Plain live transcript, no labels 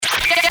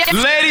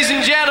Ladies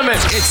and gentlemen,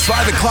 it's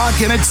 5 o'clock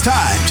and it's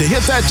time to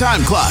hit that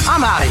time clock.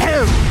 I'm out of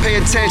here. Pay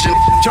attention.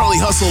 Charlie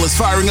Hustle is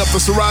firing up the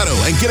Serato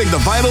and getting the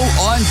vital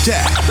on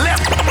deck.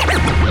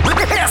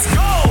 Let's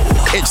go.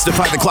 It's the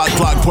 5 o'clock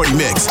block party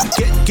mix.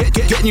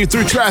 Getting you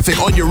through traffic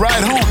on your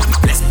ride home.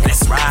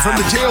 Let's ride. From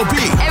the JOB.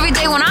 Every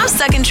day when I'm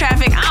stuck in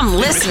traffic, I'm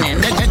listening.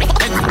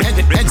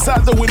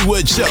 Inside the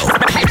Woodwood Show.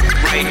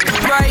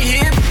 Right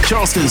here.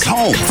 Charleston's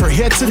home for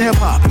hits and hip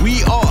hop.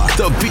 We are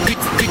the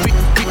beat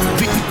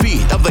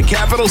of the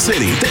capital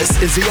city. This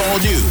is the all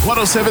new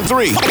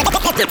 107.3.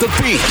 The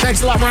Beat.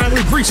 Thanks a lot, Ryan. We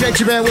appreciate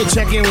you, man. We'll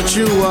check in with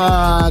you.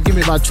 Give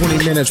me about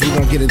 20 minutes. We're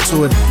going to get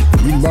into it.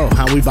 You know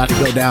how we about to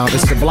go down.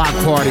 It's the block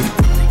party.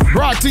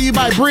 Brought to you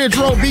by Bridge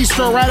Road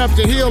Bistro right up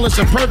the hill. It's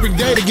a perfect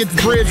day to get to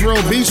Bridge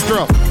Road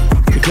Bistro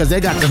because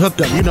they got the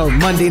hookup. You know,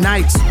 Monday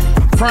nights.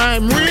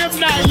 Prime rib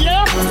night,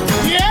 yeah,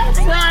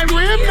 prime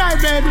rib night,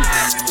 baby.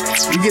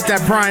 You get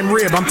that prime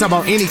rib. I'm talking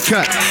about any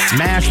cut.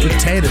 Mashed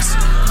potatoes,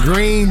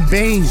 green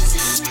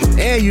beans.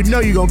 And you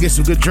know you're going to get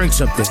some good drinks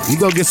up there. You're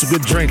going to get some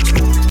good drinks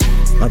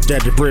up there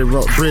at the Bridge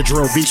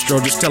Road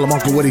Bistro. Just tell them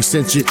Uncle Woody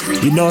sent you.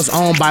 You know it's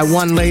owned by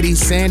one lady.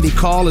 Sandy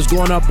Call is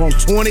going up on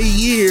 20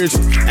 years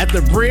at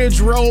the Bridge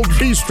Road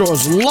Bistro.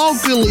 It's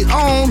locally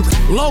owned,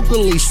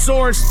 locally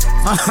sourced.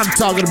 I'm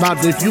talking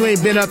about if you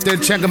ain't been up there,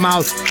 check them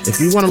out. If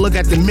you want to look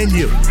at the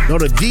menu, go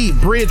to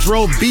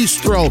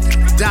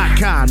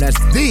thebridgeroadbistro.com. That's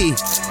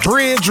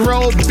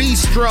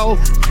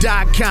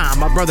thebridgeroadbistro.com.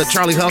 My brother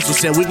Charlie Hustle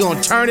said we're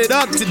going to turn it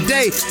up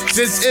today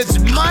since it's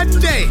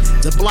Monday.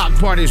 The block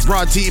party is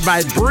brought to you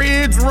by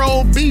Bridge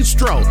Road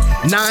Bistro,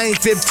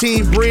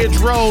 915 Bridge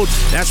Road.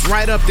 That's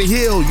right up the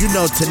hill. You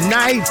know,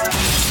 tonight,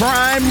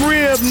 prime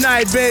rib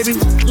night, baby.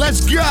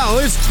 Let's go.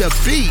 It's the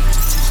Beat.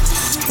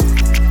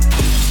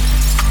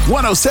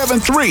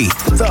 107.3,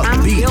 The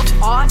I'm Beat. built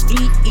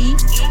R-E-E.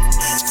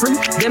 Free,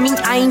 that mean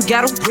I ain't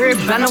gotta worry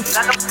about no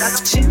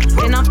shit.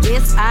 And I'm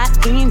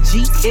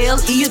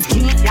S-I-N-G-L-E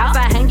again. Y'all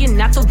by hanging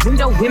out the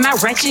window with my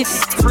ratchet.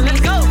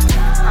 Let's go.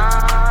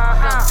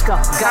 Go.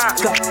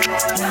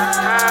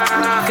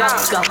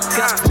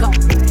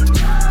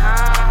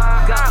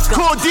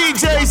 Cool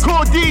DJs.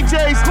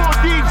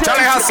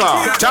 Charlie Hustle.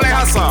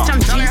 I'm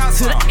G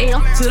to the L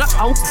to the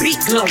O, big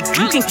glow.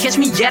 You can catch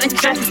me at a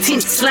traffic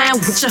tent, slime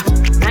with ya.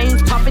 I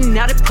ain't popping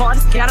out at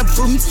parties, gotta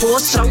book me for a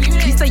show.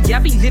 He say, yeah,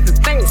 be living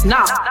fast,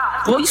 nah,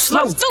 boy, you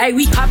slow. Hey,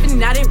 we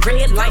hopping out at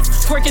red lights,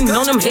 twerking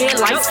on them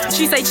headlights.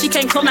 She say she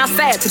can't come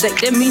outside today,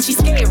 that means she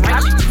scared,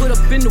 right? I be put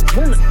up in the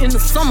winter, in the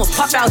summer,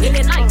 pop out here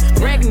at night.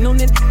 Bragging on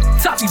that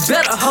top, you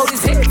better hold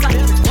his head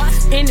tight.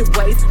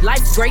 Anyways,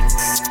 life's great,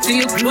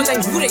 still good,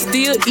 ain't who they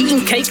still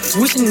eating cake,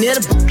 wishing that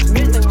a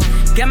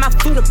got my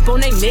foot up on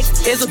their neck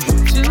as a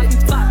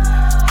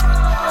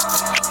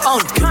on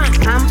the grind,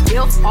 I'm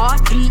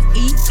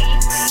F-R-E-E.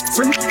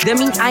 Free, that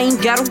mean I ain't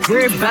gotta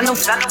worry about no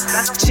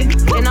shit.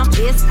 And I'm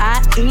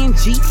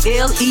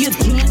S-I-N-G-L-E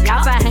again.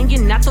 Y'all by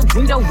hanging out the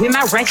window with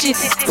my ratchet.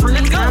 Free,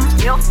 I'm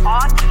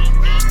F-R-E-E.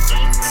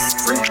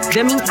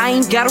 That mean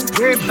I ain't gotta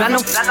worry about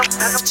no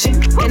shit.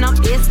 And I'm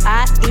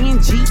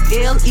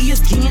S-I-N-G-L-E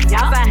again.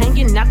 Y'all by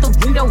hanging out the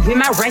window with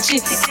my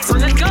ratchet.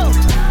 Let's go.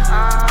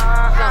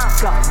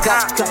 Go.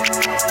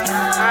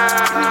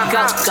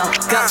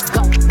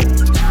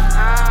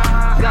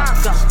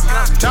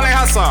 Charlie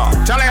Hustle.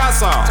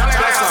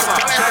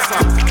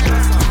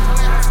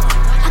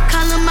 I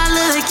call him my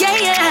little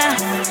yeah.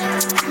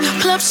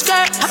 Club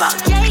skirt, how about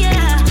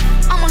yeah.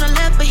 I'm on the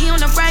left, but he on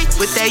the right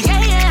with that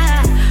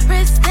yeah.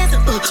 Wrist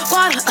dancing,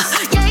 water,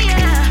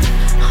 yeah.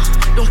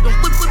 Don't whip,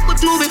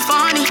 moving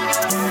funny.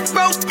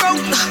 Broke, go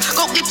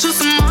get you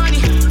some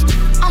money.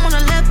 I'm on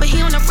the left, but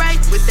he on the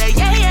right with that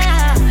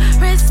yeah.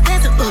 Wrist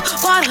dancing,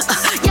 water,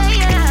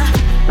 yeah.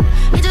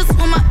 He just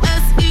want my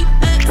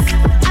S-E-X.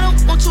 I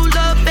don't want your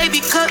love, baby,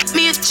 cut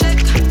me a check.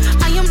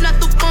 I am not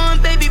the one,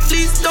 baby,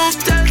 please don't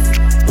test.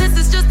 This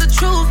is just the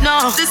truth,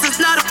 no, this is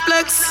not a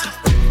flex.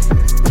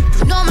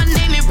 You know my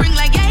name, it ring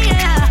like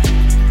yeah.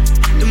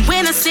 Then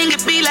when I sing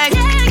it, be like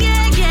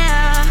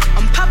yeah.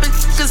 I'm popping,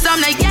 cause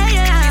I'm like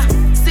yeah.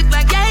 Sick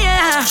like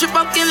yeah. Trip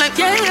walking like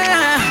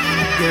yeah.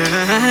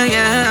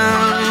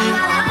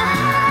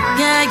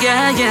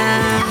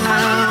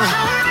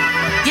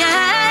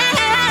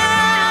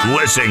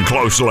 Listen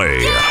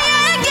closely.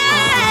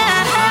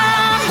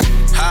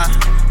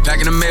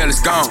 Packing the mail,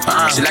 it's gone.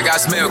 She like I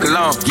smell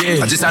cologne.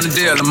 I just signed a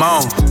deal, I'm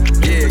on.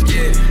 Yeah.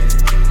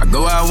 I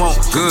go where I want,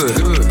 good.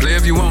 Play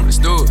if you want, let's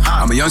do it.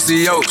 I'm a young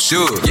CEO,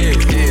 sure. Yeah.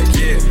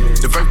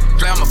 The first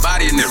play on my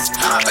body in there.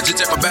 I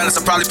just check my balance,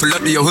 I probably pull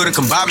up to your hood and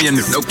come buy me in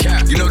there. No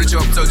cap. You know that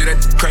your told you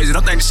that crazy.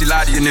 Don't think that she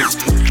lied to you in there.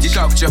 She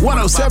shot with your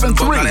 107.3.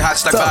 Hot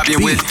like Bobby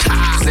and Whitney.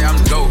 Say I'm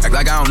the GOAT, act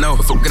like I don't know.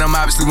 But fuck it, I'm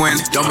obviously winning.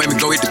 Don't make me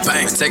go hit the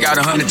bank. Take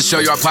out 100 to show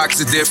you our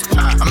pockets are different.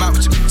 I'm out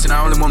with your bitch and I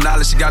only want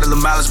knowledge. She got a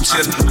little mileage from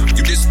chillin'.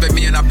 You disrespect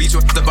me and I beat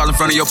you up all in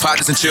front of your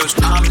partners and children.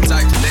 I'm the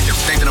type to let them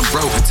think that I'm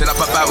broke until I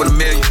pop out with $1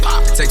 million.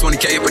 Take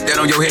 20K and put that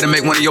on your head and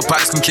make one of your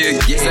pockets come kill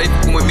you. Say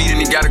with me,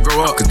 then he gotta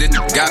grow up, cause this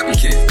nigga gotta be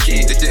kid.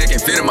 This nigga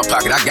can't fit in my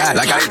pocket. I got it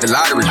like I hit the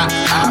lottery.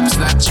 I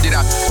slap shit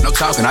out, no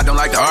talking. I don't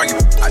like to argue.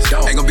 I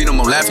don't. Ain't gonna be no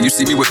more laughing. You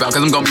see me whip out,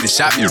 cause I'm gonna be the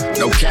shop you.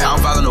 No cap. I don't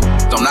follow no,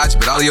 don't notch,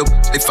 but all of your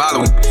they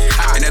following.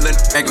 And that little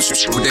ain't gon'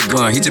 shoot with that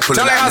gun. He just pull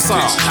it out.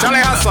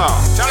 Charlie Hustle.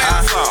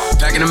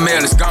 Back in the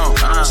mail, it's gone.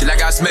 She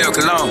like I smell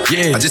cologne.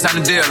 Yeah. I just signed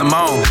the deal, I'm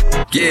on.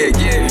 Yeah.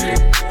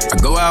 I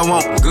go where I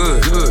want,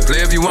 good.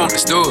 Play if you want,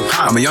 let's do it.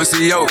 I'm a young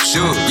CEO,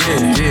 sure.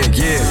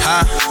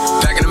 Yeah.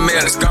 Back in the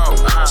mail, it's gone.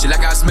 She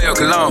like I smell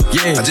cologne.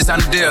 Yeah. I just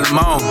signed the deal, I'm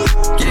on.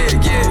 Yeah.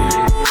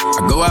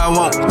 I go where I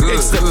want, good.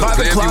 It's the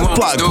 5 o'clock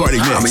block party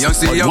mix. I'm a young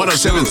CEO,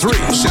 107.3.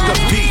 The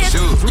beat.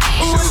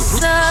 What's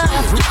up?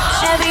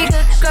 Every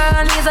good girl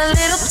needs a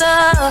little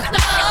thug.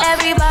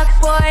 Every black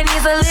boy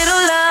needs a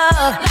little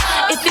love.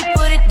 If you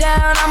put it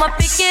down, I'ma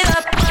pick it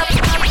up.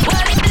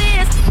 What it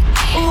is?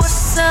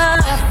 What's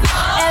up?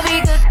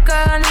 Every good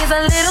girl needs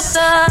a little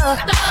thug.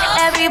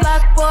 Every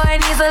black boy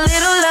needs a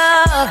little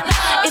love.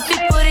 If you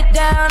put it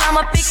down,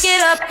 I'ma pick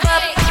it up.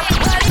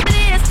 What it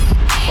is?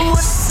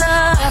 What's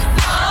up?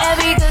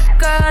 Every good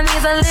girl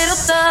needs a little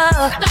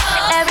thug.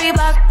 Every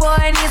black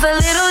boy needs a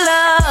little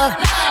love.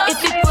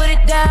 If you put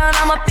it down,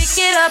 I'ma pick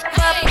it up.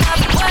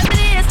 What it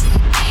is?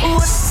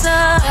 What's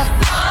up?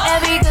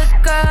 Every good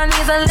girl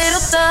needs a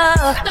little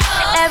thug.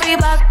 Every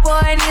black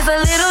boy needs a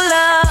little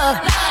love.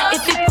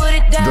 If you put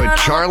it down, The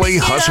Charlie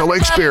Hustle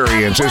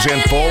Experience is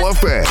in full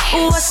effect.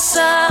 What's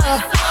up?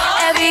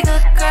 Every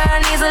good girl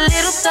needs a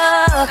little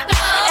thug.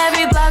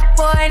 Every black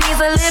boy needs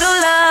a little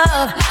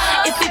love.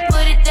 If you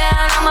put it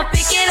down, I'ma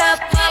pick it up.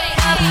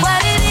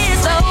 What it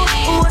is,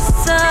 oh,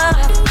 what's up?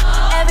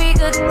 Every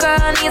good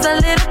girl needs a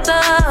little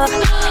thug.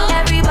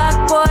 Every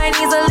black boy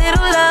needs a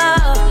little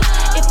love.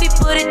 If you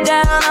put it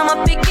down,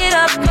 I'ma pick it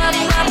up.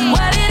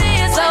 What it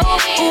is, oh,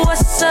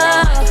 what's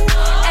up?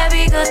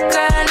 Every good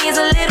girl needs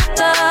a little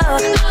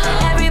thug.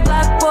 Every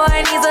black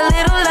boy needs a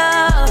little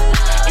love.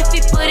 If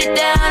you put it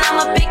down,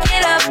 I'ma pick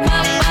it up.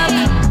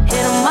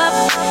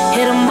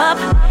 Hit him up.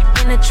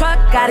 In the truck,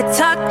 got it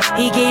tucked.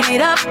 He gave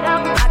it up.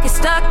 Pocket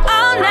stuck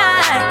all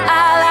night.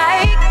 I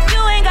like you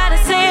ain't gotta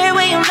say it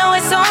when you know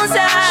it's on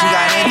side. She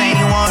got everything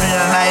you want in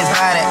a nice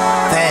body.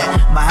 Fat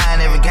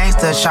behind every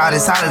gangster, shot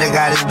is solid, that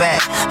got his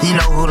back. He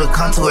know who to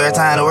come to every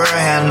time the world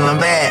handle him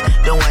bad.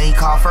 The one he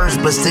called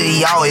first, but still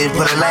he always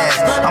put it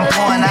last. I'm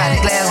pouring out the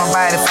glass, my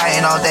body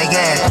fighting all that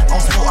gas. On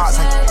smoke ox,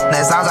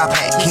 that's all I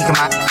pack, kicking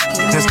my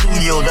in the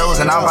studio doors,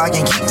 and all I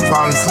can keep from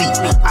falling asleep.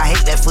 I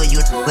hate that for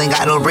you, ain't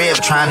got no bread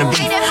for trying to be.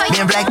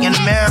 Being black in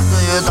America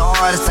is the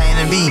hardest thing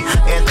to be.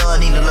 Every thug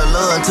need a little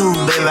love too,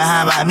 baby,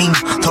 how about me?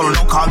 Told her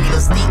don't call me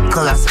the sneak,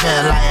 cause I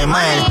spend a lot of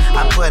money.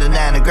 I put her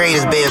down the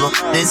greatest, baby,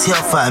 this here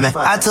for me.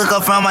 I took her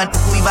from my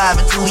we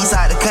vibing to east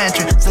side of the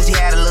country. So she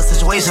had a little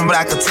situation, but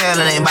I could tell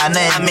it ain't by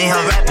name. I made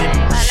her rapping.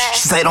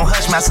 She say don't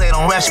hush me, I say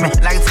don't rush me.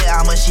 And I can tell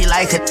how much she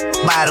like it.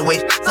 By the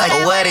way, like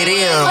what it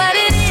is. What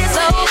it is,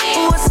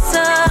 oh, what's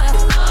up?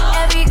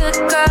 Every good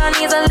girl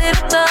needs a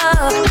little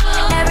thug.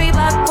 Every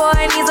black boy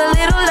needs a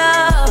little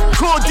love.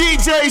 Cool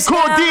DJs.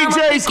 What it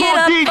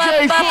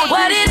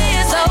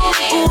is,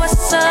 oh,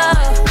 what's up?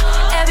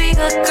 Every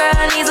good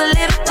girl needs a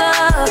little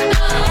thug.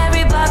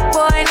 Every black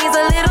boy needs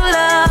a little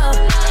love.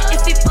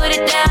 If you put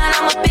it down,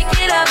 I'ma pick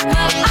it up.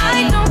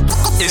 I don't.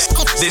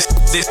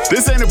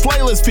 This ain't a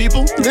playlist,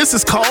 people. This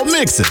is called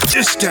mixing.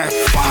 Just that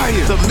fire.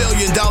 The $1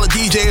 Million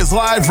DJ is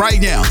live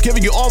right now,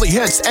 giving you all the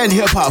hits and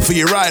hip hop for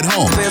your ride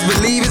home. Best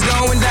believe it's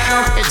going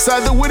down.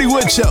 Inside the Woody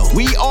Wood Show,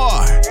 we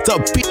are the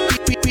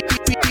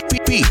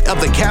beat of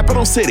the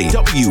capital city.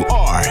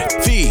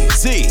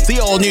 WRVZ, the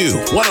all new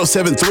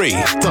 107.3,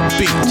 The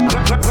Beat.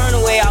 Burn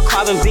away all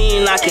carbon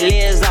beam, knock your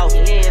legs off.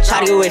 Try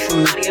to get away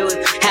from me.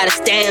 Had to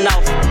stand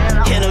off.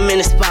 Hit him in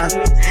the spine.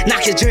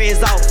 Knock your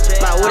dreads off.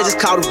 My what is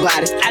called a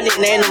body. I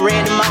nicknamed him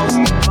Randy Moss.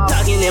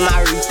 Dugging in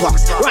my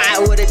Reeboks.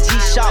 Riding with a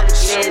G-Shock.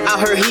 I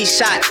heard he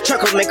shot.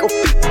 Truck will make a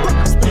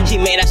beatbox. He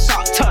made that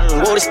shot turn.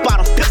 Wore the spot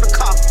on pepper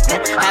car.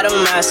 Had a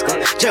mask.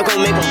 Jerk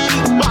will make a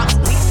beatbox.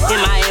 In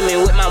Miami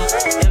with my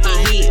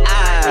heat.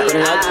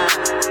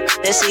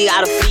 Then she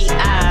got her feet.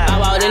 I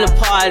walked in the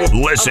party.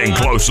 Listen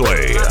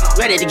closely.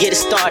 Ready to get it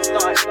started.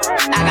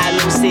 I got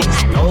no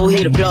sense. No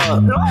hit the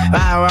blood.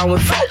 Ride around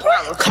with folk.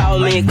 Call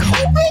me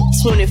Kobe.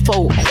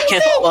 24.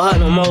 Can't fuck with her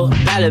no more.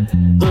 Gotta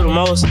do the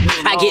most.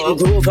 I get the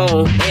groove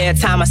on every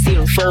time I see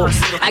them folks.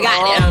 I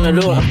got that on the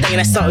door. I'm thinking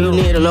that's something you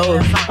need to know.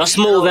 I'm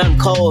smooth and I'm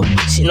cold.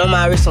 She know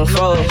my wrist on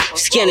froze.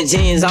 Skinny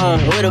jeans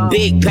on with a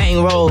big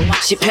bang roll.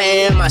 She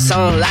paying my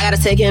songs. I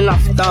gotta take it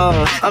off the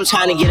thong. I'm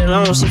trying to get it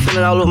on. She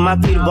feeling all over my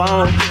Peter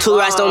Bone. Two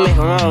rights don't make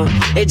her wrong.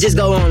 It just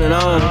go on and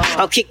on.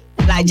 I'm kicking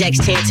like Jack's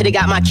 10 till they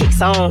got my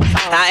kicks on.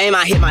 I aim,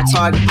 I hit my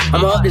target.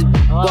 I'm up this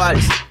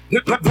bodies.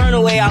 Burn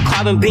away all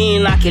carbon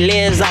beam, knock your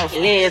legs off.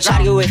 Try to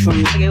get away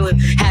from me.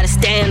 Had to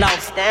stand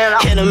off.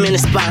 Hit him in the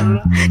spot.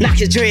 Knock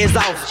your dreads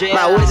off.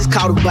 My what is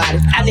called a body.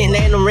 I didn't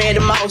name him Randy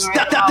Moss.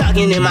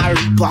 Dugging in my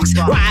Reeboks.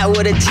 Ride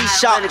with a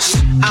G-Shock.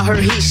 I heard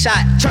he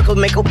shot. Truck will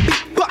make a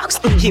beatbox.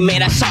 He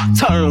made that shot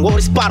turn. Wore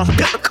the spot on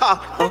pepper car.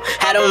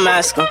 Had a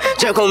mask on.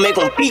 Jerk will make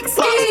him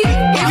beatbox.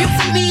 If you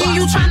see me and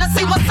you tryna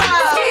see what's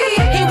up,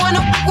 he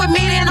wanna fuck with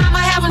me, then I'ma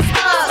have him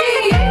stuck.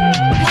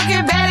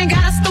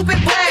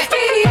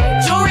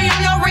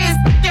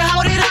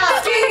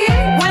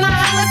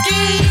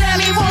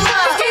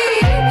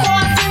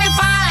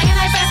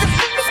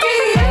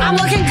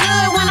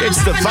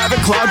 the 5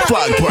 o'clock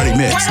block party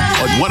mix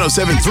on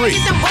 107.3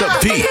 The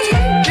Beat.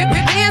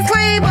 Dance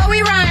clean, but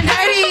we run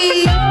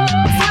dirty.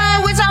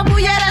 Slide with your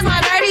boo, yeah, that's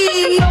my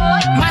dirty.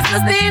 My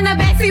sister in the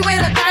backseat with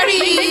a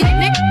 30.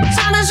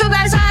 Tryna shoot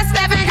that shot,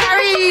 Stephen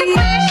Curry.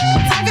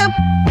 Take a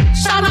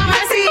show no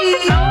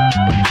mercy.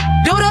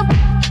 Do the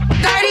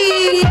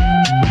dirty.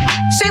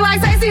 She like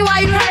Stacey,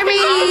 why you hurt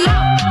me?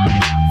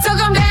 Took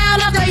him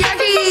down off the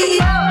Yerky.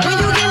 When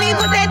you give me,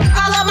 put that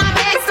all up my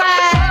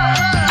backside.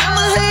 I'm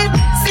a hood,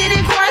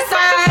 sitting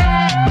courtside.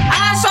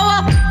 I show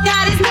up,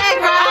 got his neck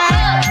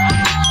right.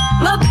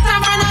 Look,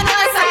 I'm from the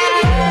north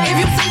side. If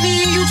you see me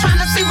and you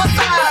tryna see what's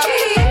up,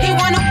 he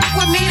wanna fuck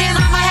with me, then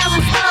I'ma have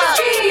him stuck.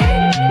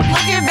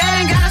 Looking bad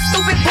and got a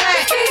stupid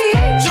back.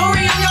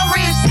 Jewelry on your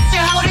wrist,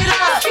 and hold it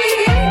up.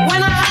 When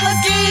I holler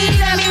ski,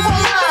 let me pull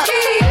up.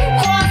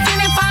 Core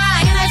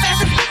 75, and that's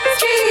fast as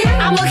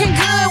I'm looking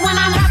good when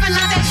I'm hopping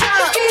out that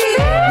truck.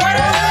 Where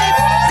the hood,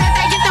 that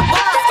they get the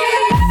buck.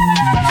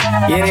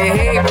 Yeah, they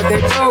hate, but they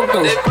broke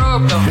though.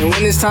 And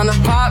when it's time to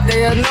pop,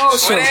 they a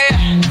no-show.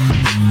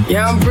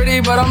 Yeah, I'm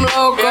pretty, but I'm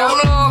loco.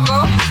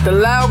 The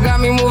loud got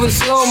me moving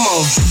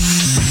slow-mo.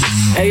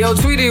 Hey, yo,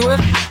 Tweety, what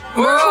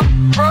bro?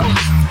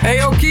 Hey,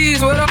 yo,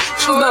 Keys, what up,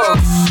 though?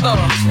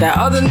 That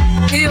other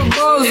he a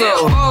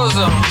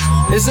bozo.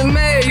 It's a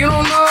man, you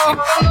don't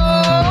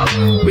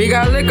know. We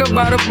got liquor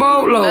by the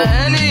boatload.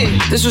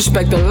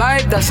 Disrespect the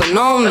life, that's a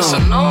no-no.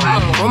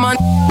 On my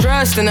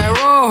dressed in that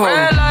rojo.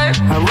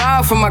 I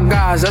ride for my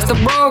guys, that's the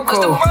bro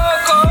code.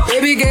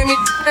 Baby gave me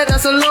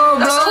that's a low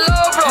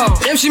blow.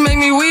 Damn, she make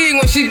me weak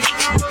when she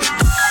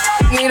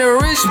need a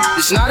rich,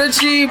 it's not a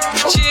cheap.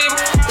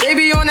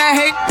 Baby on that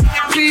hate,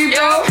 peep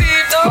though.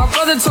 My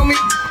brother told me,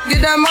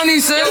 get that money,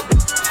 sir.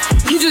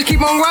 You just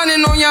keep on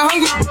running on your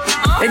hungry.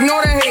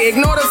 Ignore the hate,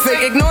 ignore the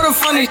fake, ignore the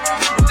funny.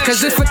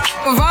 Cause if a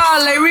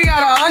violate, we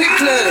got 100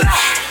 clips.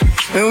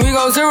 And we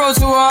go 0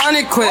 to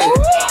 100 quid.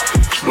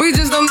 We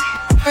just them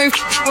ain't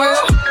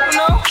well.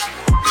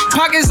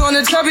 Pockets on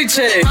the chubby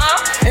chick.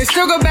 And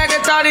still go back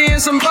at Thotty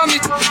and some bummy.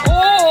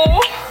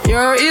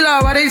 Yo,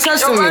 Eli, why they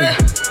testing me?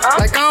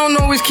 Like I don't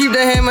always keep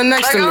the hammer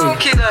next to me.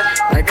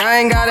 Like I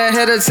ain't got a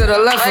header to the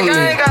left of me.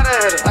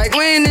 Like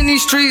we ain't in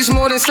these streets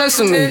more than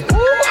sesame.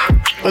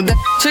 But that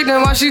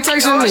chicken, why she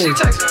texting me?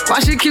 Why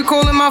she keep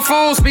calling my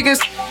phone, speaking?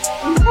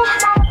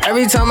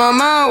 Every time I'm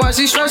out, why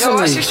she stressing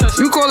me?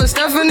 You call her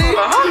Stephanie?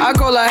 I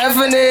call her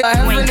Heffany.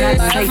 You ain't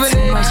gotta say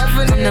too much.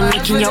 From the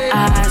look in your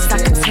eyes, I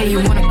can tell you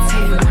wanna.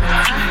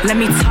 Let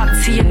me talk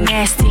to you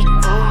nasty.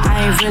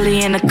 I ain't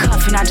really in a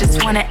cuff and I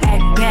just wanna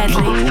act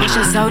badly. It's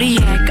your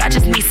zodiac, I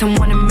just need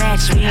someone to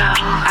match me.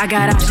 I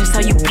got options, so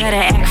you better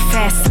act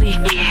fastly.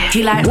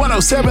 He like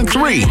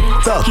 107.3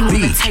 The he wanna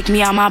Beat. take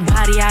me out my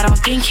body, I don't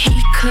think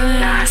he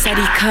could. Said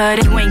he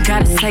could, you ain't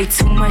gotta say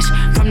too much.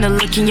 From the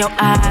look in your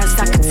eyes,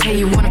 I can tell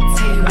you wanna.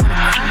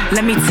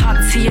 Let me talk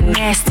to you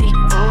nasty.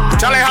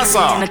 Charlie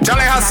Hustle,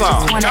 Charlie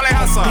Hustle, Charlie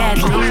Hustle.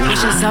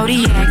 It's your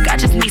zodiac, I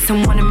just need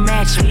someone to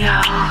match me.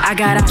 I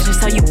got options,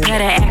 so you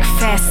better act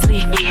fastly.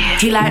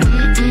 He like,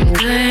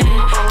 good.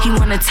 He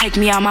wanna take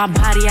me out my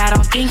body, I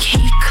don't think he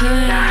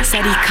could.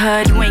 Said he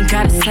could, you ain't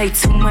gotta say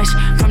too much.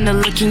 From the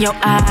look in your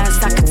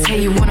eyes, I can tell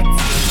you wanna.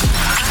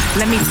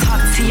 Let me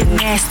talk to you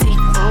nasty.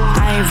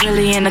 I ain't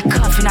really in a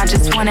cuff and I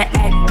just wanna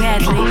act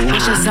badly.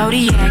 It's your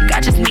zodiac, I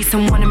just need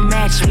someone to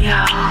match me.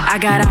 I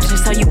got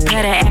options, so you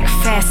better act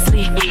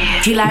fastly.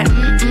 He like,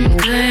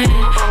 good.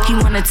 He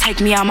wanna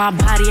take me out my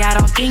body, I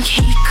don't think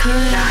he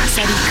could.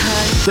 Said he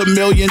could. The $1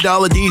 million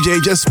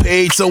DJ just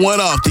paid someone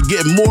off to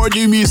get more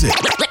new music.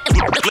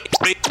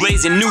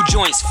 Blazing new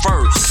joints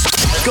first.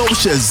 Go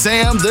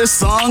Shazam this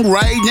song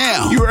right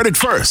now. You heard it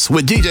first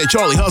with DJ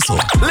Charlie Hustle.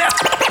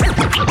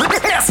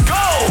 Let's go!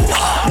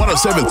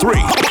 107.3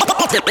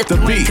 The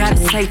You ain't Beat. gotta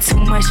say too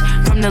much.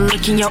 From the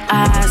look in your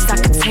eyes, I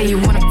can tell you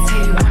wanna.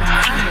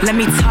 Let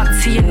me talk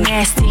to you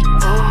nasty.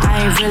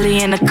 I ain't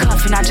really in a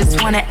cuff and I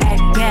just wanna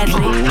act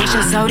badly. It's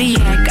your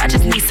zodiac, I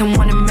just need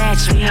someone to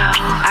match me.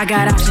 I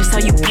got options, so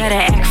you better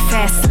act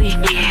fastly.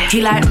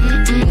 He like,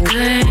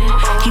 good.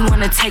 He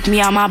wanna take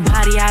me out my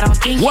body, I don't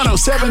think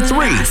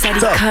 107.3 Said he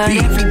The cut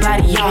Beat.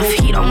 everybody off,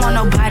 he don't want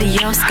nobody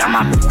else. Got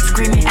my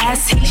screaming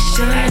as he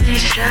should.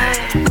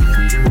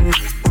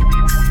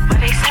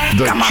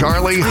 The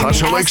Charlie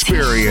Hustle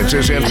experience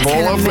is in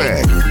full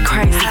effect.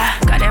 Crazy,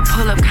 got that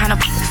pull up kind of.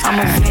 I'm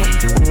a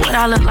vet. What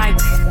I look like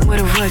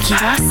with a rookie.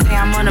 I say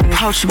I'm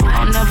unapproachable.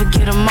 I'll never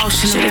get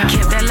emotional. Should've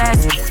kept that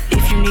last.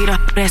 If you need a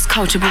that's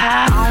coachable.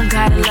 I don't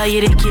gotta love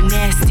you to get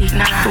nasty.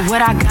 But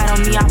what I got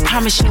on me, I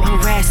promise you'll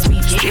harass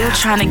me. Still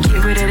trying to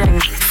get rid of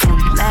that from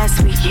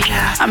last week.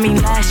 I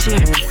mean last year.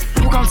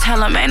 Who gon'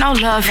 tell him ain't no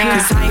love here?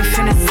 Cause I ain't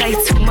finna say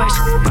too much.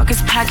 Broke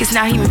his pockets,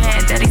 now he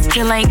mad that he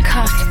still ain't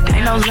cuffed.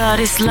 Ain't no love,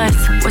 this lust.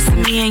 What's the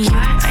me and you?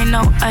 Ain't no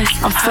us.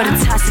 I'm for the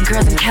toxic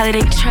girls in Cali,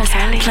 they trust.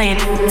 Playing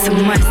too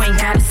much, you ain't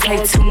gotta say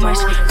too much.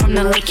 From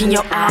the look in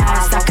your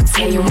eyes, I can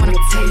tell you wanna.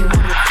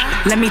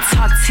 Let me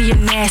talk to you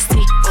nasty.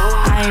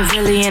 I I ain't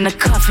really in a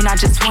cuff and I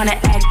just wanna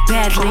act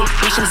badly.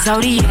 What's your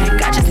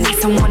zodiac? I just need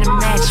someone to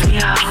match me.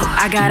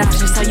 I got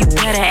options, so you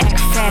better act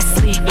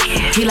fastly.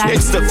 He like,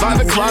 it's the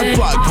 5 o'clock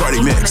block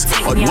party mix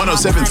on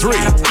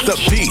 107.3 The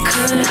Beat.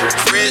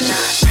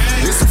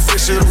 It's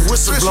official, the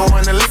whistle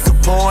blowing, the liquor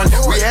pouring.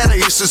 We had our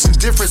issues and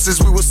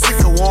differences, we were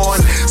sick of one.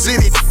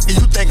 City,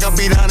 you think I'll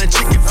be down in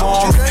chicken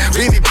farm?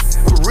 Benny, but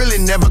really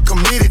never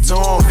committed to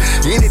them.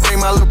 Anything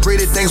my little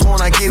pretty things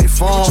want, I get it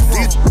from.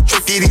 These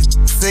tricky, these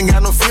ain't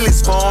got no feelings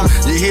for them.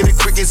 You hear the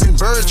crickets and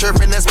birds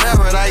chirping, that's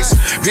paradise.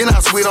 Been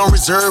out sweet on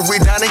reserve,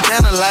 we down in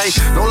candlelight.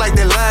 Don't like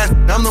that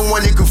line, I'm the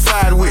one you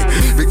confide with.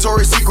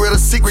 Victoria's Secret, a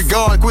secret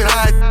guard, quit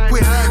hiding.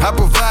 I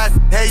provide,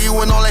 hey, you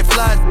and all that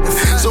fly.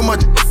 So much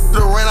to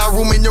rent our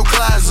room in your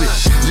closet.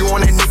 You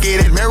on that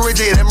nigga, that Mary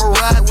J, that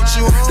Mariah with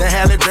you. That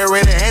Halle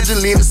Berry, that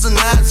Angelina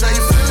Sinatra.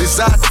 This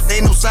side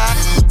ain't no side,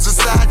 it's a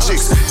side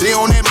chicks. They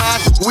on that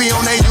mind, we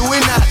on that you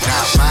and I.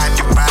 Ride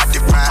that, ride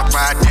that,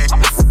 ride that.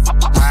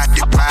 Ride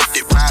that, ride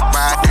that, ride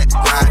that,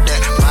 ride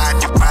that.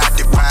 Ride that, ride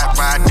that,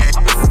 ride that.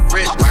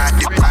 Ride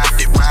that, ride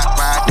that, ride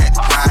that, ride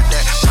that.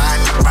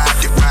 Ride that, ride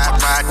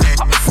that, ride that.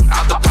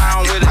 Out the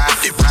pound with it. Ride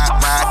that,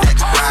 ride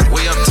that.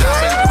 Way up top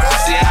in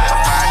Seattle.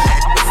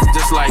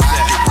 Just like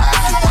that.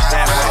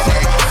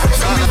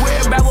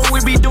 What we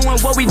be doing,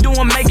 what we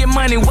doing, making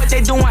money. What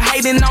they doing,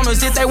 hating on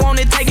us. If they want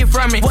it, take it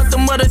from me. What the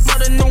mother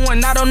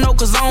doing, I don't know,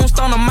 cause I don't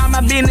stone them. Mind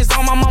my business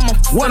on my mama.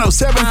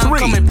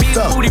 107.3 The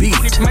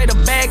Beat. Made a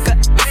bag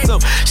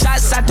up.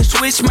 Shots out the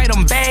switch, made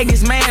them bag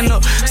his man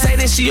up. Say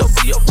that she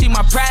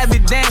my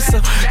private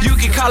dancer. You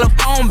can call her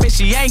phone, bitch,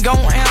 she ain't gon'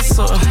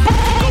 answer.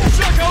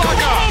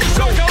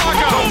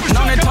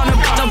 Known that turn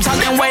up, I'm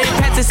talking way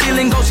past the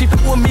ceiling. Go, she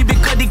fuck with me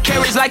because he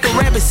carries like a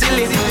rabbit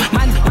silly.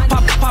 My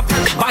pop,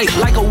 bite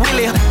like a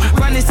willy.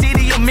 Run the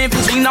city of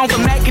Memphis, we known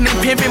for macking and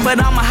pimping, but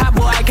I'm a hot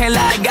boy, I can't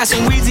lie. Got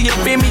some Wrvz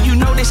up in me, you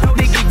know this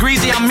shit get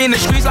greasy. I'm in the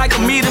streets like a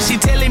meter. She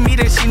telling me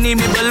that she need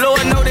me, but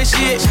Lord know that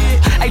shit.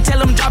 I tell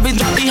him drop it,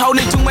 he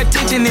holding too much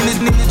tension in his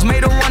niggas.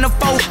 Made him run a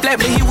 4 flat,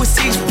 but he was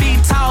 6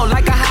 feet tall,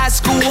 like a high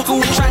school.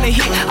 Trying to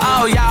hit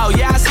all y'all.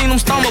 Yeah, I seen him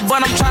stumble,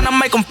 but I'm trying to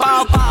make him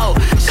fall.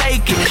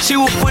 Shake it. She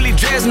was fully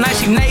dressed, now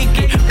she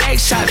naked. Back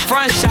shot,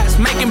 front shots,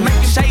 making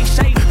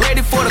shake.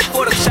 Ready for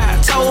the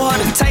shot. Told her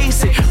to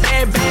taste it.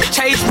 Bad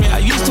chase me. I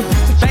used to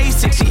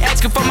face it. She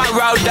asking for my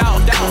raw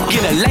dog.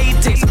 Get a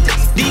latex,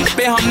 deep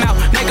in her mouth,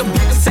 make a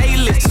say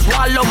list.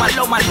 Swallow my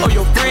or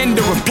your friend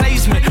the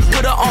replacement.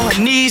 Put her on her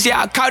knees,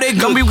 yeah, I caught it.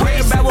 Gonna be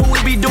worried about what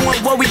we be doing,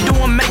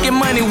 making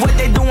money. What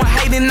they doing,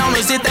 hating on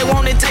us. If they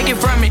want it, take it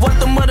from me. What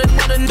the mother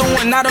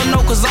doing, I don't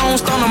know, cause I don't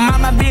stone them.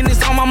 Mind my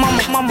business on my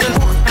mama.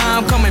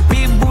 I'm coming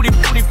big booty,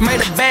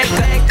 made a bag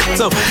up.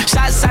 So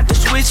shots out the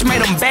switch,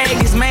 made them bag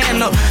his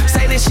man up.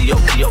 Say that she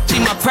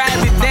my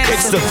private dancer.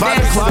 It's the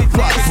 5 o'clock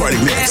block party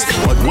mix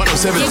on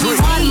 107.3 Give me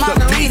one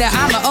margarita,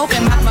 I'ma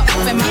open.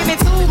 Give me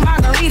 2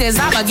 margaritas,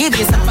 I'ma give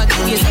you some.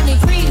 Give me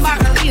 3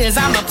 margaritas,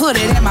 I'ma put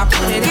it in my.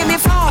 Give me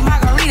 4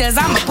 margaritas,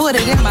 I'ma put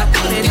it in my.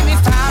 Give me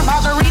 5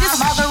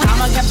 margaritas,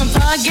 I'ma get some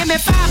fun. Give me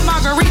 5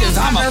 margaritas,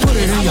 I'ma put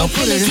it in your.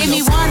 Give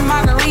me 1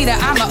 margarita,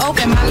 I'ma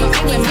open my.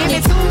 Give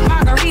me 2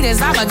 margaritas,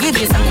 I'ma give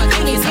you some.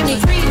 Give me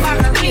 3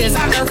 margaritas,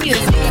 I'ma give you.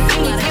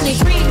 Give me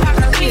 3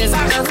 margaritas,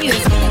 I'ma give you.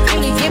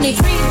 Give me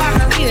 3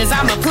 margaritas,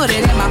 I'ma put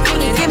it in my.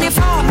 Give me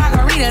 4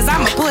 margaritas,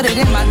 I'ma put it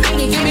in my.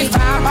 Give me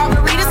 5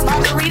 margaritas.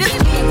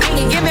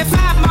 Give me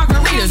 5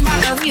 margaritas.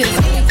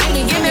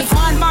 Give me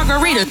 1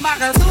 margarita. 2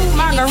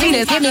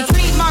 margaritas. Give me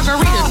 3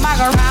 margaritas.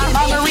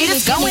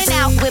 Going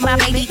out with my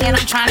baby and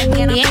I'm trying to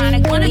get it.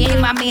 Wanna give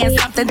my man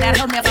something that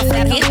he'll never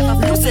forget.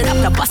 Loose it up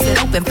to bust it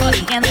open for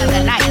the end of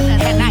the night.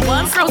 At night,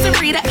 1 frozen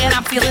Rita and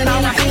I'm feeling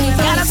alright.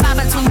 Got a vibe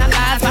between my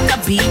thighs, about to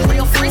be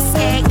real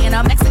frisky. In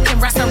a Mexican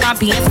restaurant,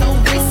 being so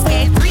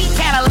risky. 3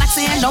 Cadillacs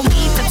and no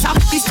need to talk.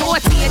 These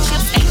tortilla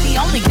chips ain't the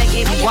only thing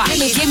in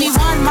it. Give me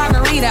 1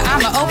 margarita,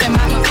 I'ma open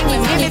my.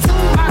 Give me 2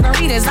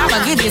 margaritas, I'ma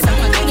give you some.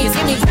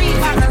 Give me 3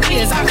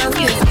 margaritas, I'ma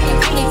give you.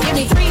 Give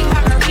me 3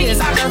 margaritas,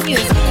 I'ma give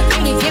you.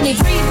 Give me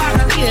 3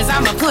 margaritas,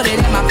 I'ma put it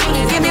in my.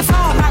 Give me 4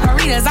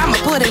 margaritas, I'ma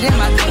put it in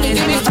my.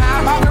 Give me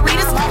 5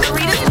 margaritas.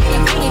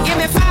 Give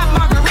me 5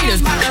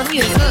 margaritas.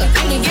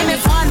 Give me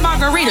 1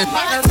 margarita. 2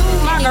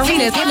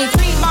 margaritas. Give me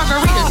 3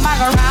 margaritas.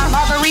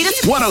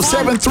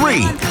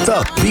 107.3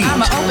 The Beat.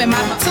 I'ma open my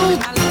 2.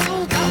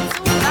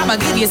 I'ma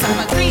give you some.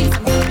 3.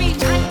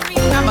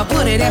 I'ma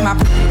put it in my.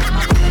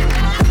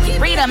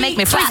 Rita make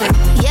me fly.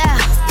 Yeah.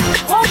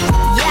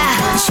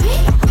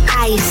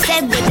 I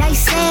said what I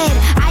said.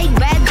 I'd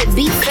rather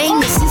be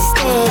famous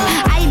instead.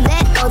 I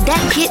let all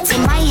that get to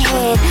my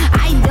head.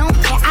 I don't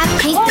care, I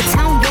paint the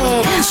town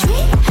red.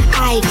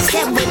 I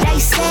said what I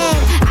said.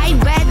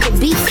 I'd rather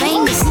be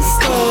famous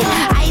instead.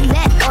 I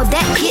let all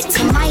that get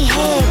to my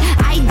head.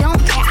 I don't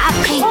care, I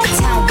paint the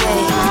town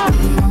red.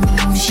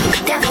 She the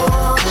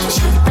devil, she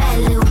a bad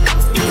little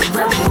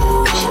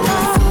rebel. She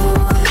looking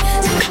forward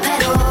to the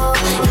pedal.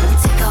 It would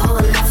take a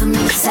whole lot for me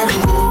to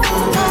settle.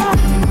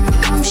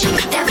 She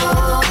the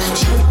devil,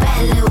 she a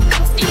bad little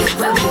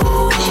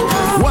rebel.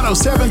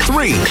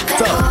 107.3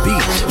 The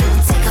Beat.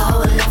 Take a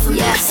whole lot for me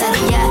to settle.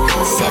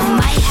 Said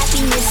my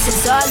happiness this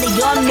is all of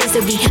your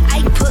misery.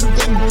 I put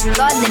good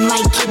all in my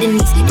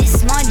kidneys.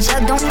 This small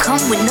jug don't come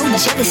with no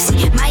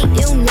jealousy. My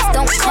illness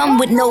don't come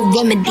with no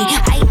remedy.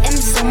 I am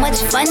so much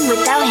fun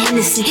without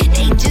Hennessy.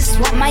 They just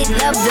want my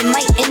love and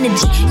my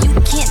energy. You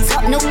can't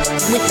talk no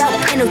without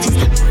penalties.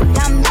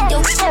 I'm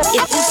yo,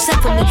 if you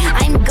suffer me,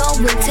 I'm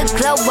going to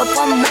glow up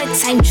one more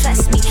time.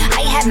 Trust me,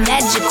 I have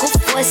magical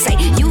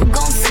foresight. You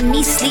gon' see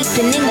me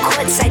sleeping in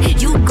courtside.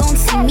 You gon'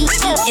 see me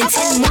eating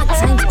 10 more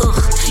times. Ugh,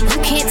 you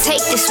can't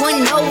take this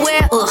one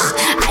nowhere. Ugh,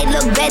 I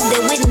look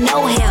better with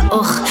no hair.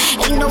 Ugh,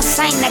 ain't no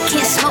sign I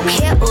can't smoke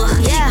here. Ugh,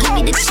 yeah, give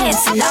me the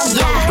chance and I'll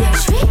go there.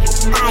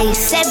 I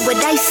said what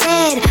I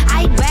said.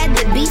 I'd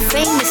rather be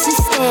famous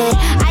instead.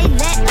 I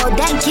let all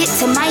that get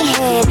to my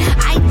head.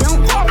 I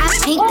don't care, I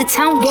paint the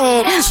town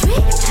red.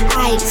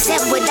 I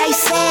said what I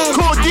said.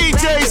 Cool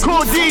DJs,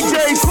 cool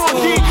DJs, cool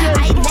DJs.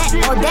 I let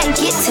all that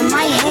get to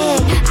my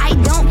head. I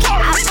don't care,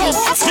 I paint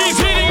the town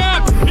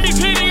red. He's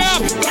heating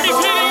up, he's heating up, he's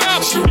heating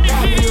up, he's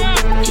heating up.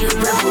 You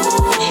rebel,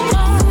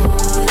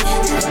 to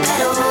the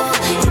pedal.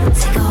 It'll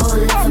take a whole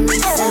lot for me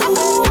to settle.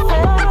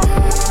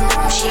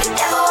 She a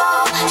devil,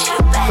 she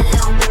a bad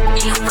little.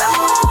 You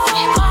rebel,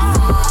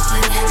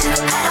 to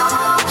the pedal.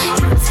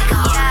 It'll take a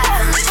whole lot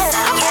for me to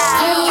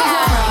settle.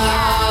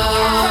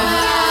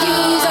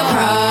 You's a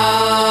pro.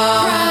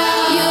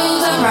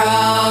 You's a pro.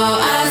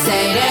 I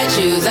say that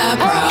you's a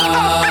pro.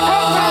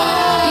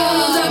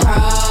 You's a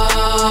pro.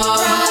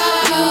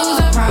 You's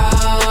a pro.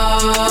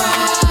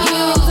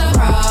 You's a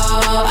pro.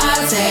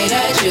 I say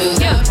that you's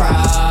a pro.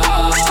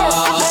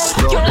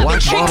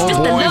 Trick, just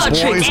a little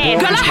trick.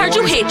 Girl, I heard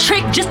you hit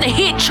trick, just a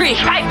hit trick.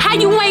 How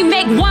you ain't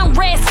make one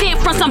red cent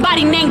from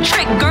somebody named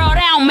Trick? Girl,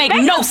 that don't make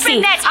no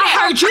sense. I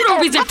heard you the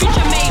reason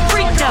Future made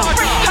Freak though.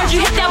 Heard you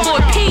hit that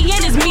boy P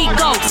and his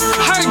Migos.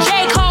 Heard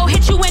J. Cole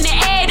hit you in the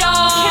A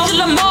though.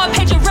 Kendrick Lamar,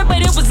 Pedro Ripper,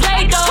 it was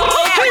late though.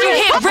 Heard you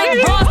hit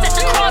Rick Ross at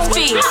the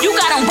CrossFit. You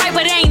got him right,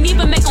 but they ain't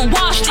even make him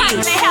wash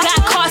these.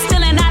 Got caught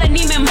stealing out of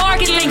Neiman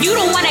Marcus, and you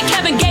the one that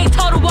Kevin Gates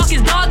told to walk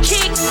his dog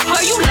chick. Or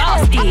you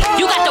lost it.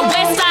 You got the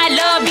West Side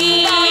love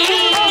it.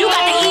 You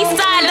got the East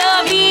Side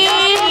love it.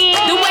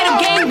 The way them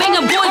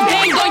gangbanger boys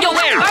bang on your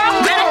ass.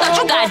 Man, I thought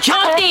you got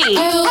jumped in.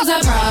 You's a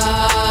pro.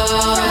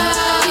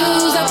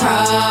 You's a pro.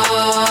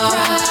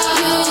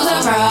 You's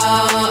a pro.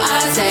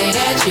 I say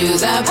that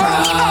you's a pro.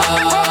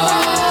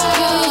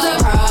 You's a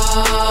pro.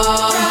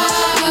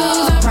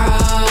 You's a pro.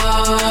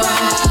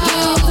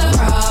 You's a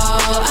pro.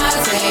 I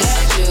say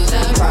that you's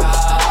a pro.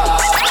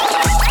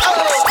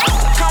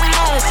 Come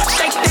on,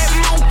 shake that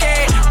monkey.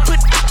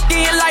 Put in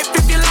your life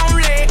if you're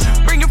lonely.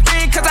 Bring your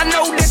friend, cause I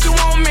know that you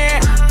want me.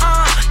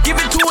 Give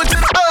it to it to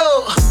the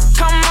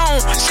come on,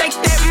 shake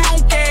that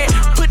monkey.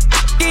 Put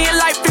in your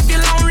life if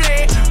you're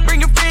lonely. Bring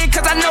your friend,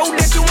 cause I know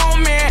that you want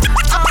me.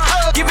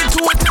 Give it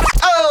to it to the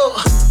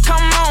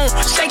come on,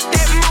 shake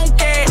that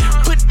monkey.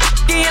 Put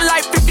in your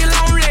life if you're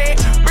lonely.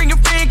 Bring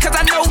your friend, cause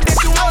I know that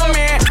you want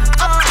me.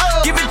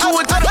 Give it to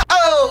it to the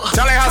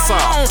Charlie Hustle,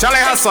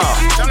 Charlie Hustle,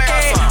 Charlie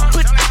Hustle.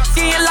 Put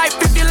in your life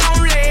if you're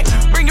lonely.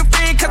 Bring your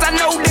friend, cause I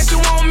know that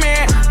you want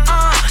me.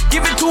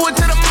 Give it to it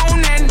to the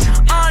morning.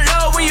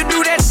 Love when you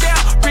do that step.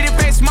 Pretty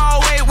face, small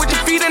way with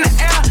your feet in the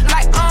air.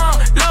 Like,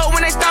 love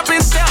when they stop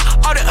and stare.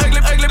 All the ugly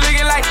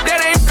looking like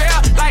that ain't fair.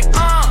 Like,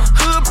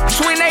 hood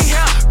between they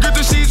hair. Get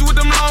the sheets with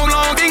them long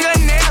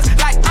fingernails.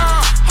 Like,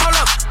 hold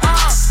up,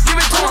 give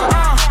it to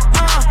her.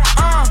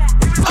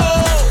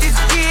 Oh, it's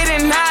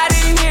getting hot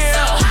in here.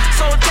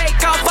 So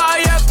take off all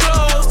your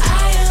clothes.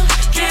 I am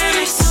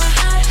getting so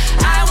hot.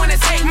 I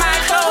wanna take my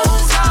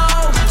clothes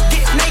off.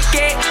 Get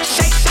naked,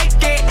 shake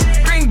it.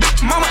 Bring Big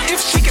Mama if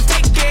she can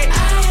take it.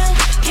 I am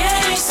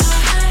getting so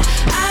hot.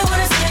 I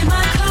wanna take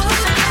my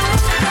clothes off.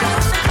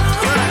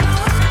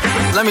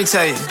 Let me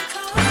tell you.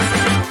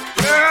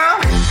 Girl,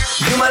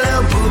 you my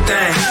little boo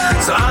thing.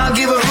 So I'll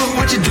give a hoot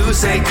what you do.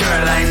 Say,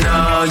 girl, I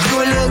know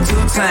you a little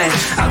too tame.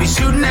 I'll be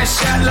shooting that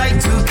shot like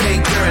 2K,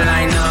 girl,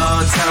 I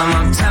know. Tell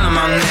him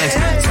I'm next.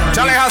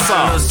 Charlie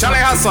Hustle, Charlie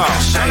Hustle,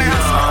 Charlie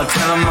Hustle.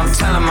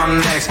 Tell him I'm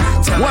next.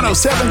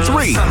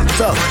 107.3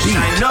 The Beat.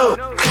 I know.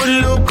 Put a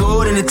little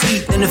gold in the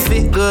teeth and the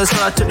fit good, so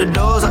I took the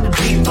doors out the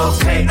deep.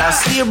 Okay, I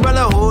see a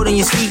brother holding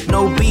your seat,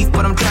 no beef,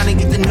 but I'm trying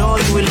to get to know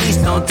you at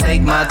least. Don't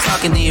take my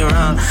talking to your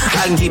own.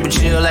 I can keep it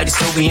chill like the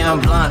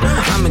Soviet blunt.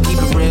 I'ma keep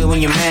it real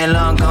when your man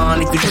long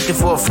gone. If you're looking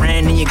for a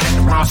friend and you got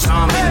the wrong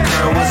song, baby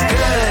girl, what's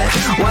good?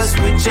 What's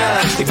with ya?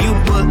 If you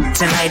book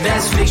tonight,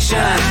 that's fiction.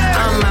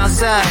 I'm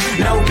outside,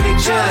 no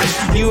pictures.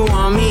 You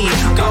want me?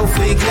 Go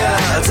figure.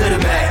 To the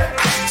back,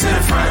 to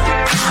the front.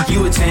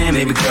 You a 10,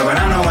 baby girl, but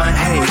I'm the one.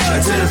 Hey,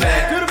 to the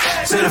back,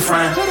 to the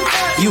front.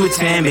 You a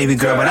 10, baby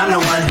girl, but I'm the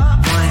one.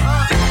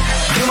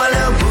 You my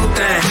little boo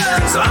thing,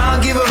 so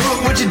I'll give a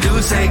hoot what you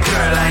do. Say,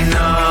 girl, I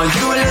know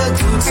you a little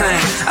too tame.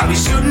 I'll be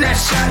shooting that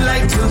shot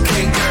like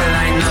 2K, girl,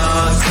 I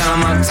know.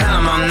 Tell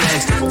him I'm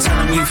next. Tell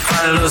him you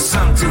find a little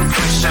something too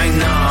fresh, I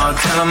know.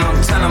 Tell him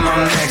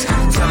I'm next.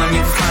 Tell him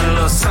you find a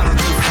little something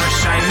too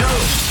fresh, I know.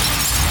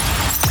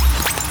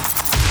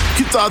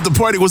 Thought the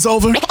party was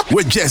over?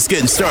 We're just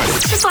getting started.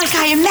 Just like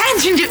I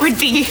imagined it would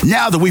be.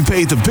 Now that we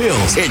paid the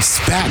bills,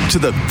 it's back to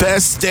the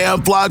best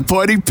damn block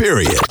party,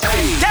 period.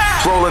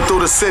 Rolling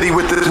through the city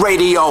with the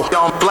radio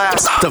on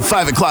blast. The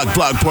 5 o'clock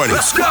block party.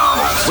 Let's go.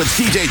 With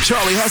DJ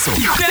Charlie Hustle.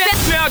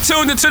 Now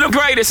tuned into the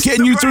greatest.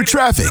 Getting you through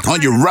traffic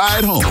on your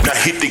ride home. Now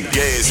hit the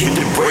gas, hit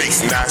the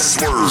brakes, not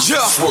swerve.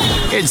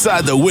 Yeah.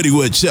 Inside the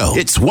Wittywood Show,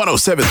 it's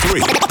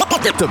 107.3.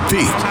 The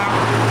Beat.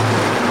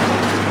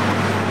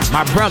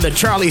 My brother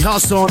Charlie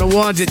Hustle on the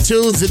ones and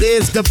twos. It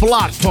is the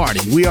block party.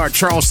 We are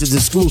Charleston's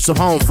exclusive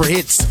home for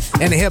hits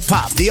and hip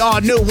hop. The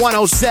all new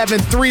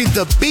 107.3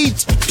 The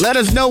Beat. Let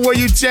us know where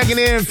you checking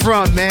in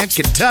from, man.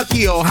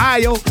 Kentucky,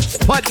 Ohio,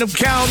 Putnam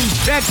County,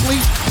 Beckley,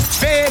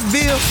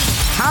 Fayetteville.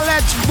 Holla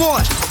at your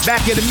boy.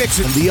 Back in the mix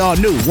of the all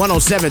new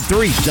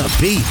 107.3 The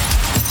Beat.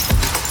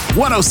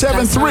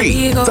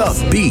 107.3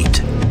 The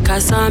Beat.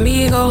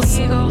 Casamigos.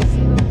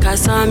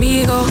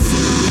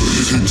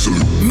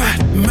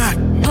 Matt.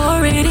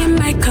 Pour it in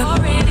my cup.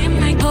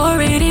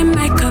 Pour it in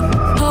my cup.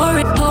 Pour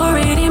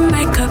it in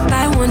my cup.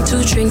 I want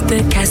to drink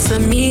the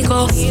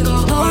Casamigos.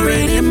 Pour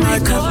it in my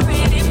cup.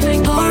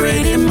 Pour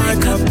it in my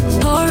cup.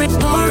 Pour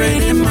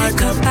it in my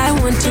cup. I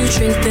want to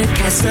drink the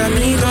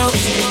Casamigos.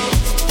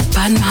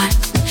 Bad man,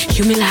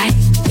 you me like.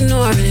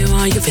 No, I really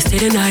want you to stay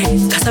the night.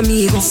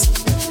 Casamigos,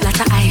 like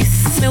the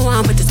ice. Me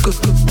want but it's good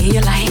in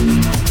your life.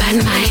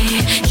 Bad man,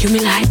 you me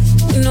like.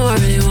 No, I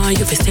really want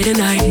you to stay the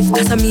night.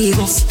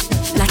 Casamigos,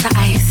 like the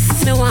ice.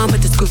 Me want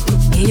but it's good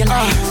in your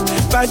life.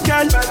 Bad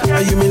girl,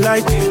 you me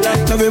like.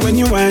 Love it when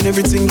you want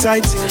everything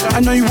tight. I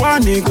know you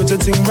want it, go to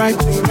thing right.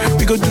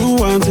 We go do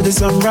one to the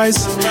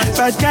sunrise.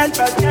 Bad girl,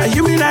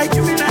 you me like.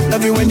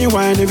 Love it when you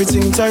want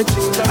everything tight.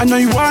 I know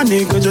you want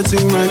it, go to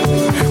thing right.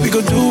 We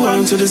go do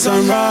one to the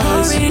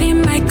sunrise. Pour it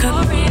in my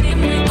cup.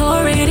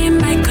 Pour it in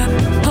my cup.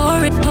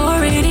 Pour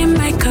it in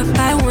my cup.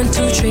 I want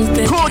to drink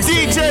the Cool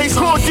DJs.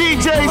 Pour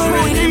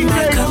it in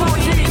my cup.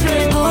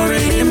 Pour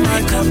it in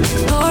my cup.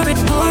 Pour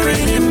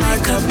it in my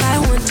cup. I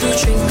want to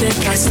drink the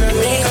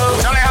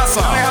Casamigos. Charlie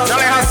Hustle.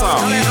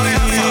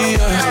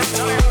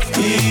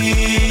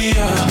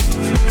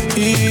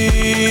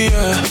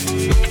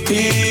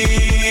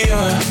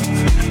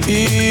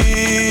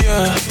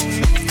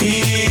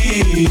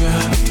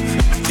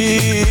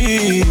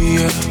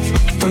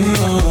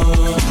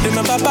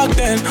 Remember back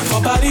then,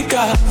 for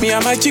Barika, me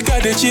and my chica,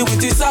 they chill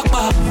with the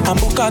Sakpa. And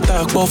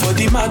Bukata, but for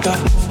the matter.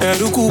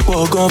 Eruku,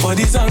 gone for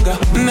the Zanga.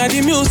 Now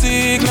the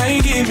music, now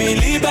you give me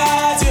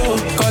liberty.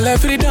 Call it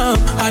freedom,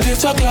 I do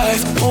talk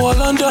life, oh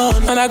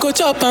London. And I go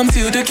chop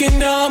till the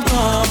kingdom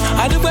come.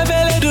 I do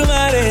pepele do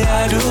mare,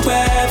 I do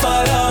pep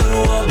for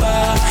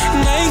Oba.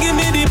 Now you give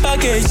me the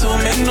package, so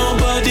make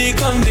nobody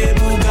come de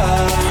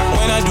buga.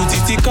 When I do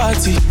titi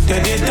kati,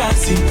 then they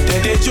dancing,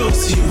 then they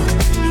josi you.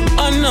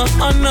 Oh no.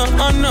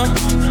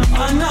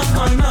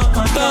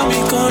 Bami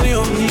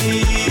Korio,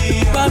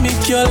 Bami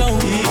Kyolo,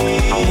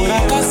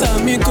 Murakasa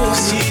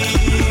Mikos,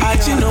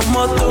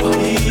 Ajinomoto,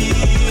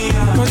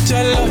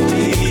 Mocello,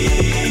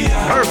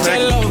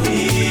 Jello,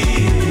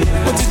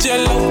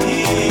 Moticello,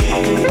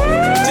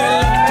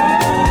 Jello.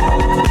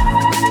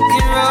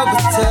 Give up a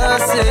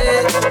tussle.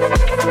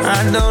 I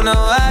don't know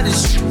how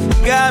this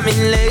got me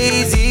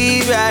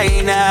lazy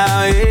right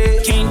now.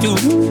 Yeah. Can't do.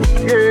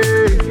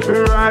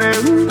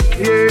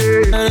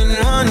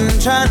 I'm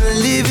trying to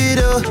live it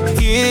up,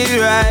 get it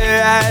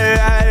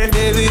right,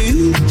 baby.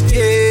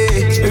 Yeah,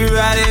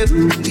 right,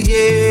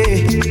 yeah.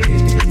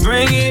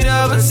 Bring it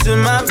over to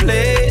my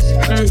place,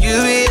 you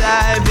be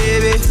like,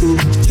 baby, who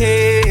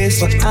cares?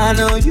 But I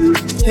know you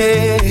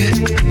care.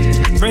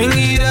 Bring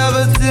it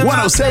over to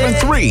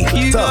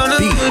 107.3 The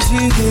Beat.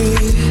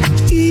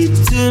 Eat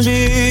to me,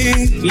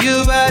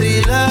 your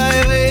body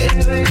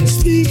like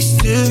speaks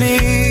to me.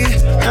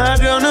 I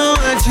don't know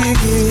what you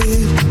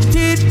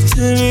did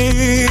to me.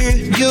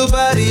 Your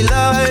body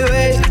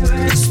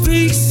like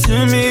speaks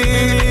to me.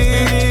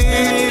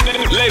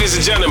 Ladies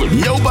and gentlemen,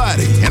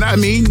 nobody, and I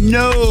mean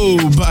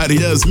nobody,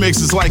 does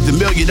mixes like the $1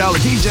 Million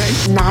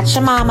DJ. Not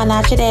your mama,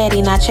 not your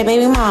daddy, not your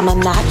baby mama,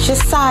 not your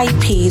side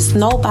piece.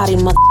 Nobody,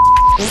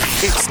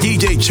 It's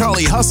DJ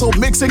Charlie Hustle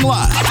mixing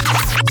live.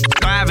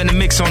 Live in the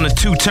mix on the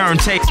 2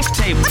 tables.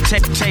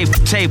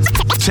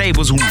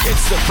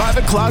 It's the 5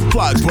 o'clock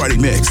block party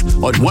mix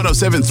on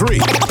 107.3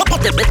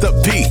 The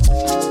Beat.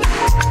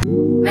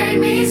 Make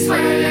me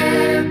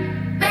sweat,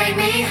 make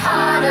me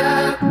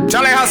harder.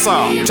 Charlie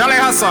Hustle. Make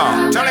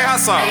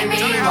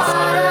me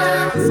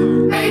harder,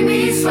 make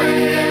me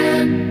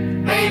sweat,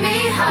 make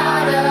me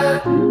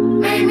harder,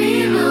 make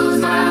me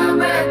lose my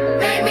breath,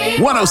 make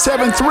me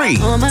 107.3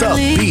 The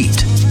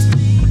Beat.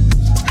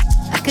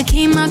 I could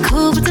keep my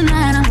cool, but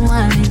tonight I'm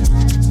whining.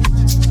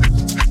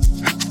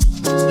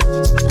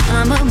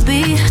 I'ma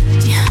be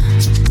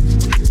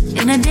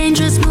in a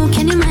dangerous mood.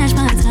 Can you match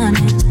my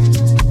timing?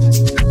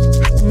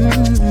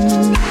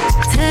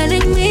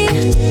 Telling me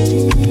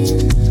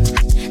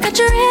that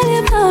you really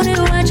about it,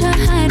 what you're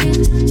hiding.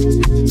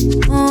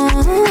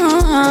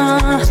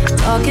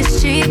 Talk is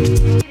cheap,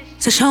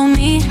 so show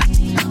me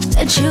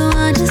that you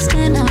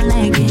understand. I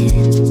like it.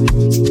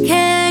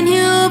 Can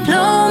you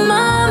blow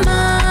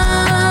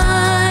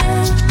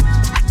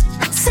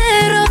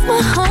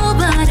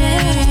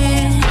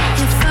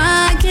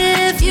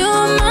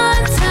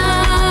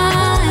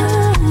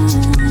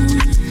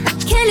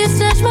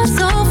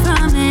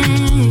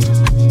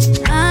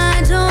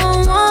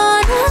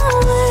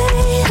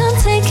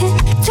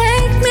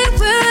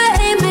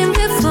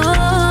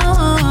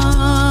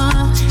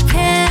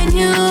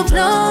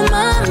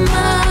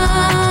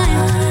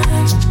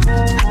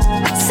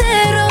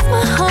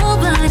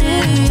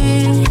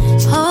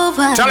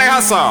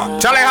Hustle.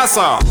 Charlie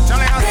Hustle.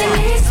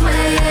 Make me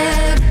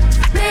sweat,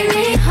 make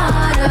me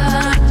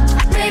harder,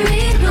 make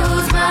me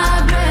lose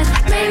my breath,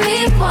 make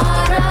me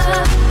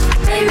water,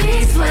 make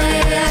me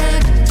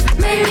sweat,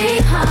 make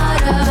me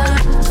harder,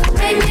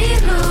 make me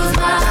lose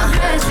my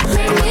breath,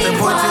 make me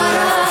water.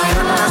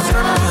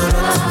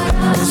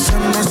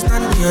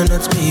 Misunderstand me or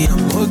not me,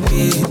 I'm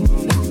okay.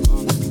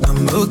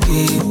 I'm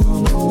okay.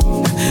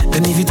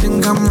 And if you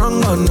think I'm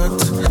wrong or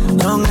not,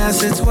 long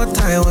as it's what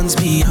I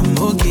want me, I'm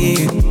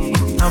okay.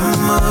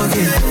 I'm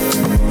okay.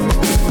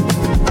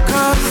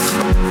 Cause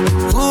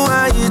who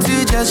are you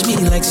to judge me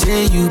like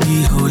say you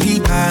be holy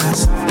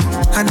past?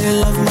 I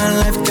did love my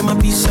life, get my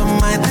peace of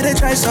mind, I did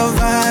try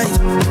survive.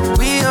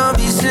 We all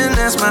be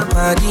sinners, my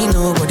body,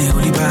 nobody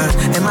holy past.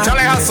 And my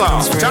Charlie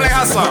Hustle. Charlie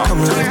Hustle.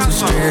 Come live to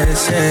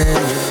stress, yeah.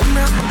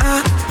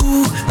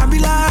 I be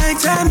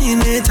like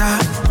Terminator,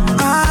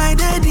 I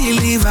did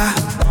deliver,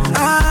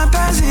 I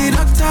pass it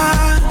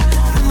doctor.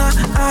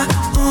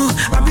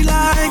 I be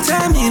like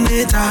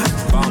Terminator,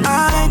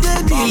 I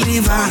did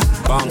deliver,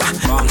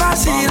 I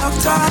pass it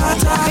doctor.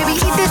 Baby,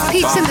 eat this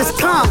peach and this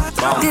plum.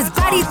 This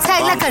body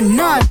tight like a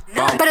nun,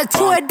 better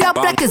chew it up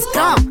like it's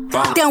gum.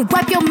 Then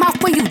wipe your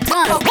mouth when you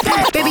done.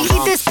 Baby,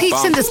 eat this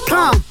peach and this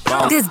plum.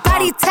 This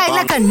body tight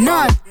like a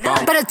nun,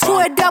 better chew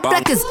it up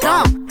like it's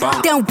gum.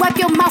 Then wipe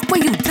your mouth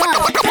when you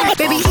done.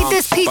 Baby, eat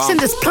this peach and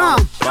this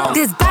plum.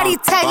 This body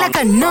tight like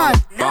a nun,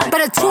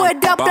 better chew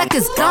it up like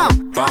it's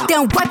gum.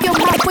 Then wipe your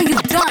mouth when you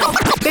done.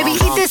 Baby,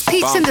 eat this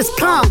peach and this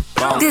plum.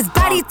 This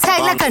body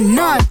tight like a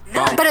nun,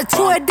 better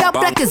chew it up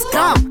like it's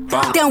gum.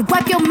 Then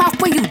wipe your mouth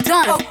when you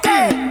done.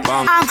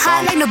 I'm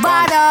high like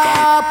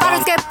Nevada,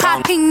 bottles get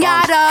pop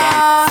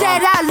pinata.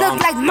 Said I look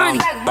like money,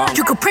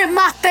 you could print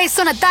my face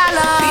on $1. Beat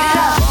it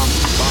up.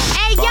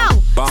 Hey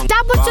yo,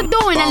 stop what you're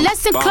doing and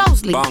listen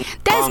closely.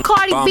 There's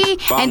Cardi B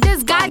and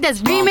this guy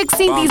that's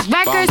remixing these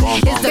records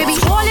is the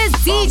tallest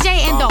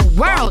DJ in the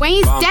world. When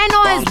he stand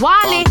on his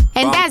wallet,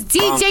 and that's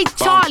DJ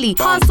Charlie.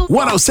 Hustle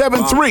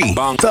 107.3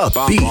 The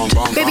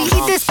Beat. Baby,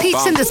 eat this peach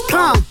and this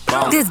plum.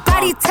 This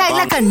body tight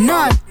like a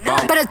nun,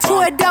 better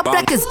chew it up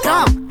like it's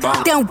gum.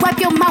 Then wipe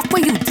your mouth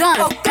when you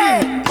done.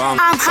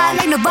 I'm high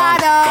like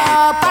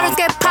Nevada, bottles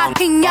get pop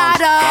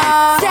pinata.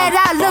 Said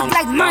I look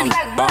like money,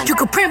 you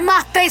could print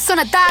my face on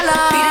 $1.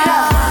 Beat it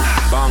up.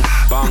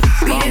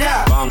 Beat it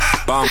up.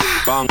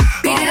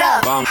 Beat it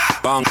up.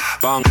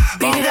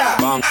 Beat it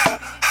up.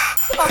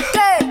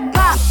 Okay.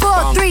 5,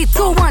 4, 3,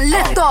 2, 1,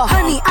 lift off.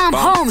 Honey, I'm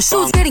home,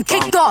 shoes getting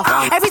kicked off.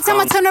 Every time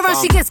I turn around,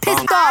 she gets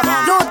pissed off.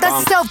 Lord,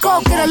 that's yourself,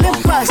 go get a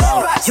lip brush.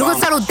 You gon'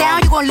 settle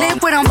down, you gon'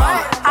 live with him.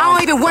 I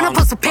don't even wanna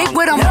post a pic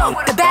with him.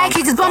 The bag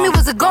he just bought me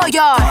was a go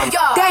yard.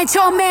 That ain't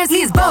your man's,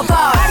 he's both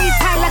bars. Body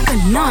tight like a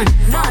nun,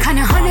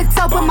 kinda hunted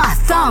up with my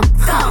thumb.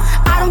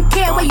 I don't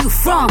care where you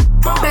from,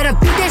 better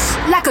beat this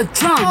shit like a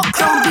drum.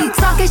 Don't be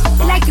talking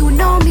shit like you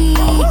know me.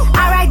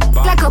 I ride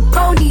like a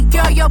pony,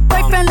 girl, your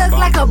boyfriend look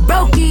like a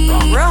brokey.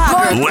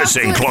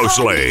 Listen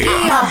closely.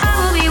 I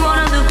will be one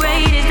of the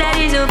greatest, that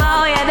is a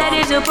vow, yeah, that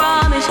is a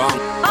promise.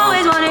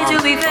 Always wanted to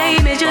be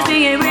famous, just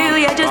being real,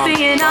 yeah, just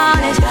being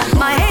honest.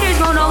 My haters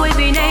won't always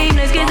be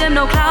nameless, give them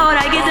no clout,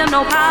 I give them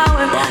no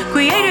power.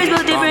 Creators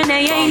built different,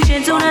 they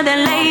ancient, sooner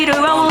than later,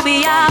 all will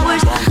be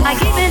ours. I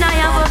keep an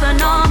eye out for the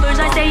numbers,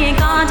 I stay in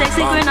contact,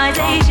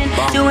 synchronization.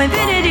 To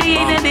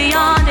infinity, even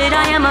beyond it,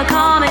 I am a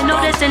comet, no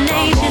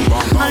destination.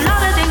 A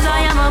lot of things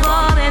I am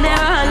above, and there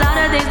are a lot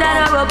of things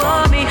that are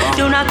above me.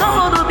 Do not come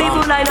for the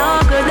people I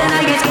love, cause then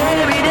I get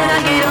scary, then I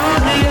get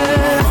ugly,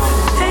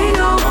 yeah. Ain't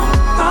no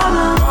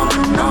problem,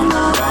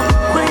 number,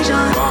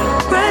 equation,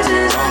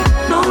 presence,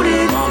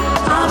 noted,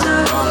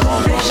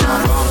 observation.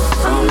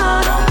 I'm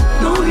not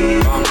no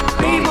hit,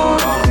 reborn,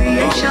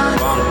 creation.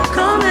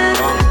 Come and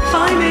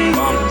find me,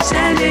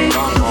 sending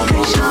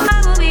location. I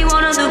will be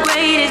one of the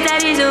greatest,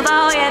 that is a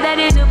vow, yeah, that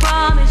is a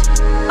promise.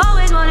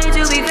 Always wanted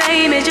to be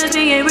famous, just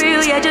being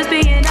real, yeah, just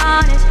being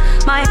honest.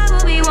 My I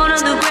will be one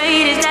of the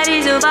greatest, that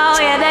is a vow,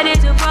 yeah, that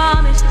is a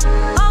promise.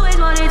 Always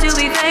wanted to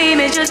be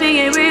famous, just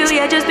being real,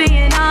 yeah, just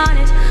being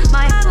honest.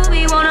 My I will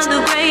be one of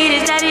the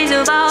greatest, that is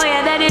a vow,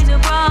 yeah, that is a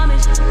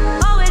promise.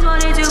 Always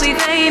wanted to be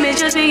famous,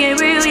 just being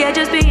real, yeah,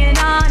 just being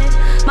honest.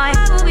 My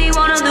I will be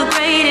one of the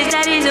greatest,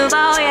 that is a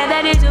vow, yeah,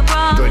 that is a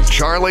promise. The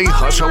Charlie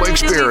Hustle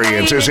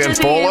Experience is in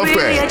full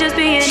effect. Just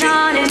being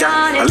honest,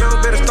 a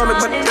little bit of stomach,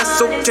 but that's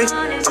okay.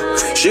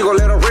 She gon'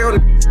 let a real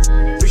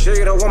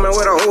appreciate a woman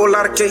with a whole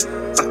lot of cake.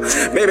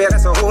 Baby,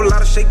 that's a whole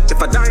lot of shake.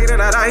 If I die,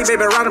 then I die,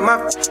 baby, right in my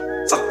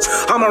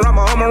I'ma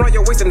run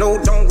your waist and no,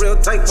 don't real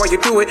tight while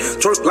you do it.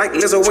 Twerk like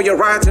Lizzo when you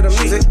ride to the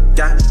music.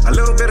 Got a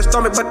little bit of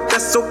stomach, but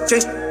that's okay.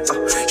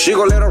 She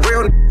gon' let a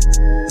real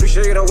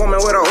appreciate a woman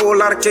with a whole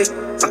lot of cake.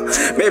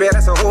 Baby,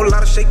 that's a whole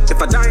lot of shake.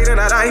 If I die, then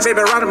I die,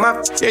 baby, right in my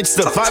It's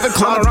the 5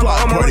 o'clock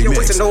block party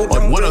mix on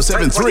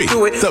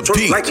 107.3 The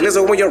Beat. Like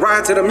Lizzo when you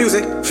ride to the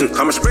music.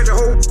 I'ma spread your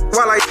whole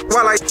while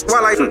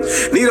I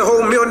need a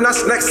whole meal, not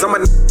snacks. I'm a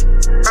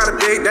out of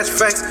date, that's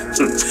facts.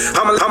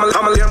 I'm a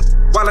limb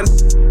while I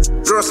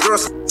dress.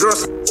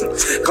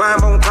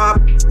 Climb on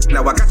top.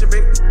 Now I got your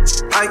big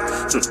hike.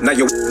 Now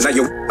you like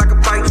a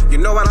bite. You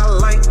know what I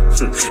like.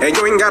 And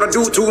you ain't gotta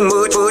do too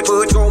much,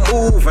 but gon'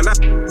 move. And I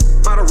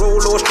about to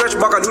roll or stretch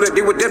mark. I knew that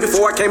they were dead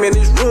before I came in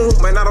this room.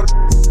 And I don't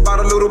about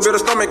a little bit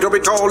of stomach, girl, we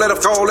call it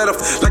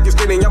off. Like you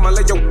spinning, I'ma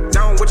lay you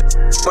down with you.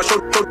 But show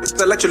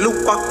to let you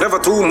loop up. Never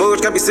too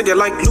much, got me singing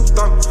like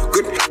Luther.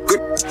 Good,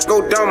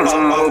 go dumb,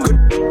 good.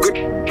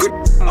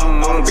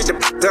 Beat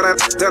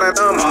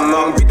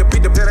the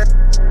beat the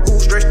who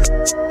stretch,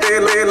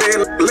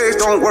 legs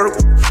don't work.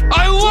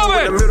 I love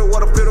it. In the middle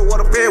of the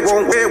bed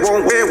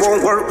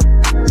won't work.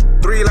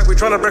 Three like we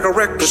tryna break a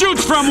record. Shoot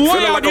from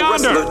way out like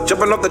yonder. Wrestler,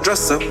 jumping off the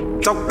dresser.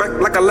 Talk back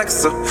like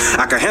Alexa.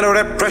 I can handle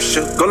that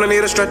pressure. Gonna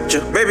need a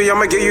stretcher. Baby,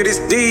 I'ma give you this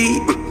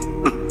deep.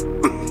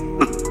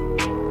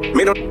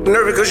 Me don't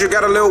nervous cause you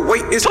got a little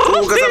weight. It's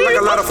cool cause I like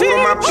a lot of food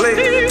on my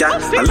plate.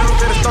 Got a little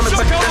bit of stomach,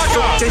 but that's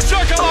okay.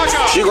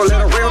 She gon'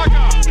 let her real.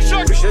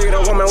 Appreciate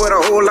a woman with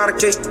a whole lot of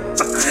cake.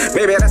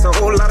 Baby, that's a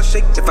whole lot of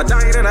shake. If I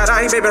die, then I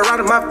die, baby,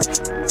 riding my.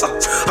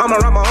 I'ma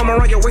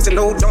run your waist and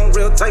hold on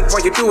real tight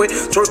while you do it.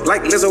 Twerk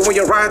like Lizzo when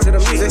you ride to the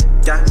music.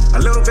 Got a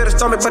little bit of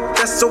stomach, but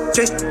that's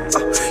okay.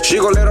 She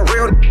gon' let her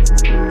real.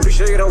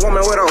 Appreciate a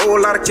woman with a whole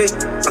lot of cake.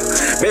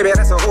 Baby,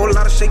 that's a whole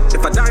lot of shake.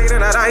 If I die,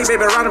 then I die,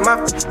 baby, riding my.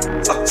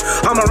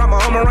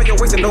 I'ma run your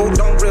waist and hold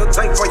on real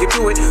tight while you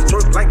do it.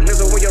 Twerk like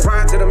Lizzo when you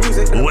ride to the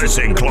music.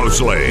 Listen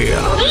closely.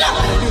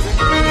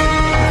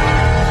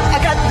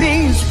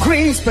 Beans,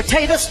 greens,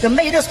 potatoes,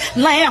 tomatoes,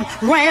 lamb,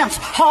 rams,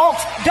 hogs,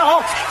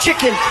 dogs,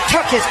 chicken,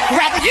 turkeys,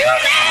 rabbit, you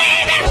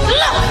name it!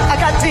 Look! I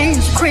got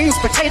beans, greens,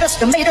 potatoes,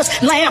 tomatoes,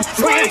 lamb,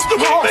 rams,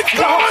 hogs,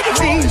 dogs,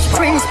 beans,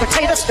 greens,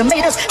 potatoes,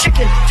 tomatoes,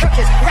 chicken,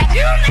 turkeys, rabbit,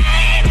 you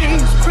name it!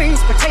 Beans,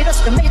 greens,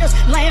 potatoes, tomatoes,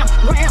 lamb,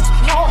 rams,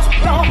 hogs,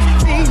 dogs,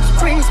 beans,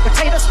 greens,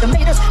 potatoes,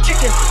 tomatoes,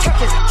 chicken,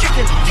 turkeys,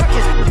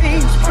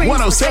 beans, greens,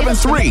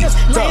 107.3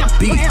 The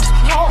Beat. Rams,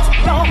 hogs,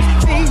 dogs,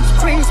 beans,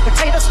 greens,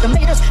 potatoes,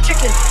 tomatoes,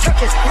 chicken,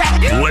 turkeys,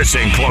 rabbit.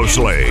 Listen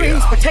closely.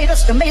 Greens,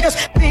 potatoes, tomatoes,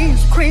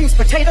 beans, greens,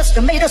 potatoes,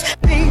 tomatoes,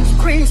 beans,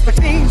 greens,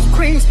 beans,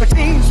 greens,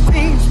 beans,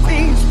 beans,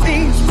 beans,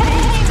 beans,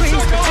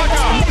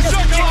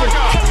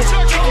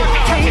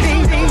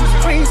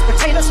 greens,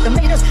 potatoes,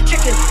 tomatoes,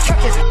 chicken,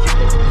 turkeys.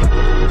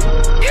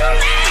 You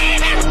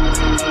name it.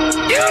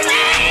 You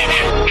name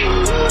it.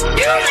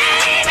 You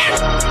name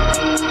it.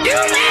 You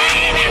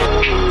name it. You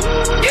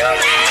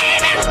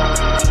name it.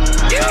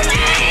 You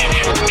name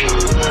it.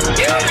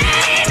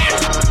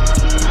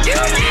 You name it.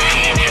 You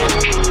name it.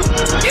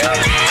 You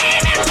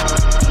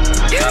name it.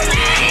 You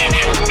name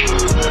it.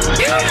 You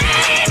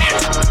name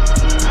it.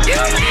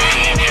 You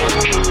name it.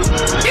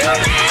 You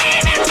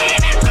name it.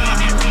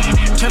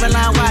 Turban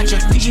line watcher,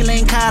 PG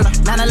Lane collar,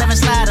 911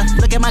 slider.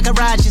 Look at my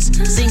garages,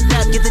 synced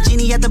up, get the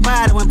genie at the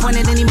bottle and point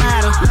at any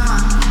model.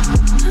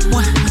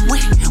 What?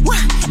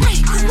 Hey,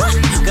 what?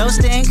 Go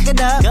stink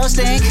it up, go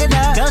stink it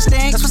up, go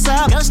stink. That's what's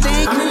up, go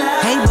stink.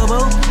 Hey,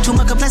 boo-boo, too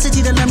much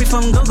complexity to learn me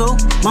from Google.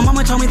 My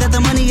mama told me that the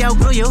money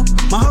outgrew you.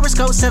 My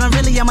horoscope said I'm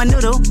really on my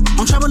noodle.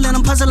 I'm troubling,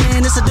 I'm puzzling,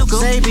 it's a duke.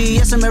 Say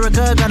yes,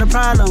 America got a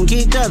problem.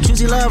 Geeked up,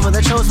 choosy lover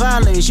that chose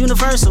violence.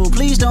 Universal,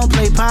 please don't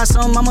play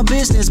possum. I'm a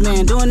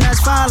businessman, doing as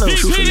follows.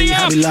 Truthfully,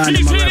 I be lying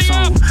in my rap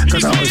song.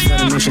 Cause I always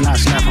felt a mission, I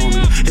snap on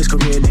me. His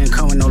career didn't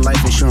come with no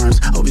life insurance.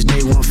 Hope his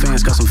day one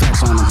fans got some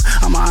facts on him.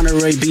 I'm an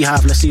honorary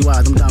beehive, let's see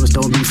why. Them diamonds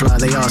don't be fly,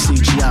 they all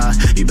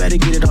CGI. You better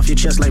get it off your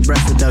chest like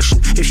breath reduction.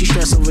 If she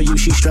stress over you,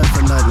 she stress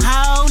for nothing.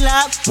 Hold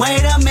up,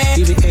 wait a minute.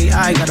 Even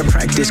AI gotta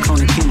practice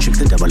cloning Kendrick.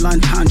 The double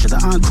entendre,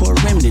 the encore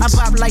remnants. I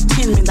pop like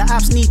 10 men, the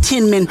ops need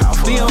 10 men.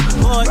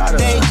 Billboard,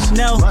 they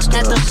know at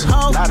the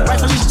hole,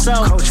 rightfully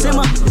so.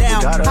 Simmer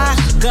down, I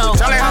go,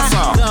 I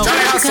go.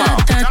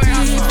 Got that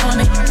deep for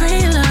me,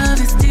 pretty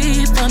love is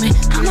deep for me.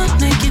 I'ma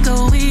make you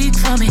go weak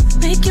for me,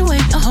 make you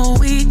wait a whole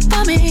week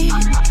for me.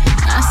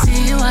 I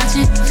see you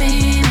watching,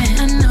 feeling.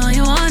 I know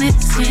you want it,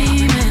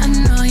 steaming. I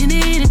know you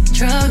need it,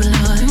 drug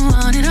lord. You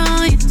want it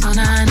all, you don't.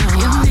 I know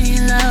you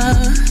need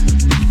love.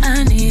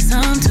 I need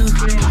some too.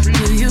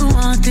 Do you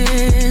want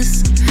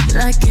this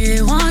like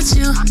it wants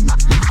you?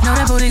 Know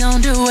that booty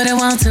gon' do what it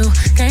want to.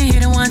 Can't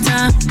hit it one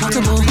time,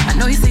 multiple. I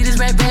know you see this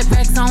red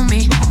racks on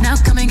me. Now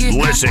come and get.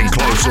 Listen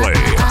closely.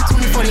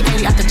 20, 40,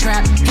 80 out the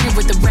trap. Hit it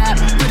with the rap,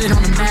 put it on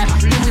the map.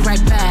 Then we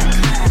right back.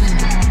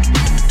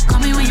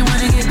 Call me when you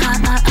wanna get hot.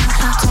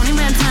 20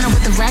 man Montana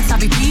with the racks. I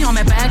be P on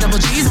my bag, double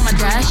G's on my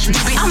dash.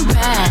 I'm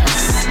bad.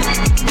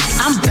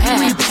 I'm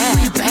bad.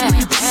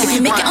 If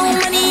you make your own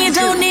money, you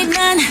don't need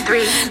none.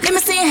 Let me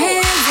see your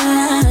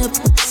hands up.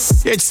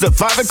 It's the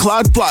 5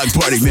 o'clock block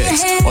party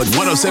mix on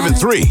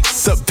 107.3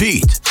 The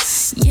Beat.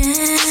 Yeah.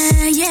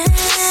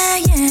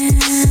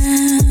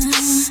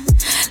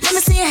 Let me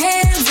see your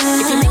hands up.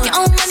 If you make your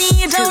own money,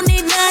 you don't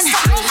need none.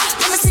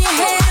 Let me see your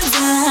hands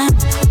up.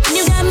 When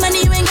you got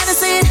money, you ain't gotta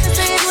say it.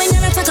 You ain't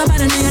gotta talk about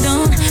it, no you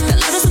don't. The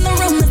loudest in the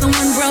room is the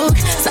one broke.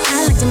 So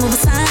I like to move in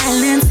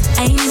silence.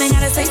 I ain't even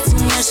gotta say too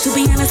much. To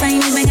be honest, I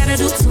ain't even gotta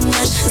do too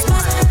much. It's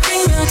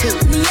bring real to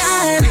the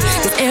yard.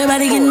 Cause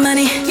everybody getting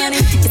money.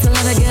 It's a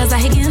lot of girls out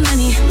here getting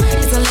money.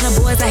 It's a lot of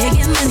boys out here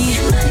getting money.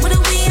 What do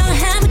we all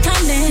have in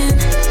common?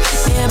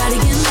 Everybody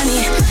getting money.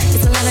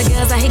 It's a lot of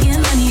girls out here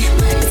getting money.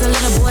 It's a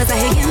lot of boys out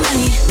here getting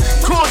money.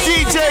 Cool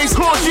DJ DJs,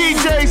 call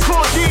DJs,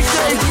 call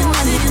DJs.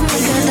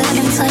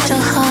 Inside your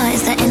heart,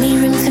 is there any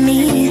room for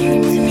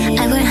me?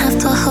 I won't have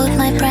to hold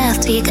my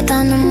breath till you get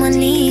down on one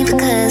knee,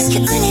 because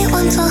you only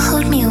want to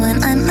hold me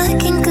when I'm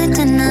looking good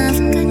enough.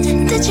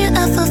 Did you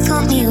ever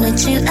fool me?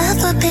 Would you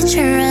ever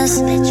picture us?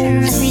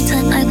 Every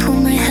time I pull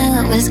my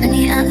hair, was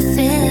only out of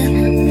fear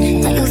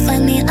that you'll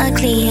find me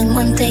ugly and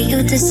one day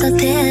you'll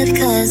disappear.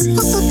 Because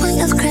what's the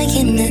point of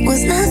crying? It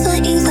was never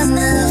even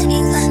enough.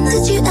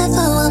 Did you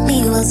ever want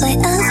me? Was I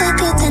ever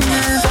good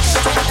enough?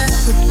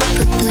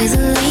 Boy's a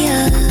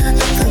liar,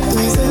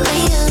 boy's a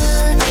liar.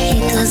 He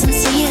doesn't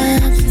see her.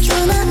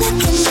 You're not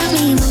looking at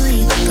me,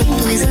 boy.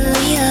 Boy's a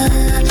liar,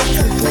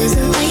 boy's a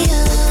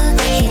liar.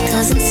 He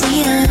doesn't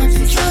see her.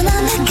 You're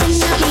not looking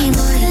at me,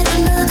 boy.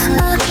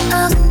 Good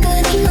enough,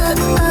 good enough,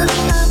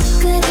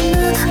 good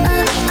enough, good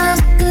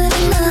enough, good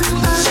enough,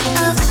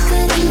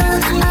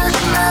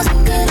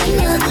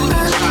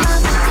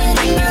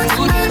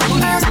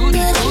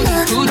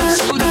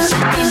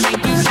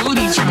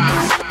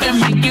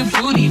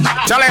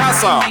 Charlie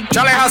Hustle,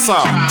 Charlie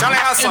Hustle, Charlie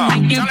Hustle.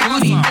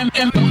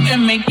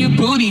 And make your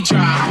booty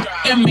drop.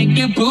 And make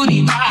your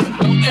booty pop.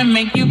 And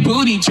make your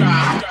booty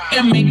drop.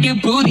 And make your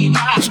booty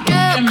pop.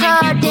 Strip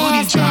club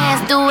dance,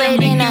 do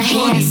it in a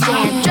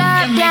handstand.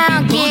 Drop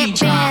down, get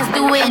bands,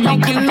 do it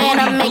on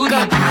command. I make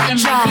her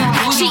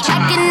drop. She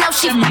acting up,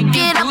 she fuck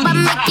it up, I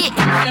make it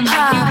pop.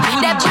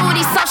 That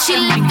booty so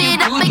she lift it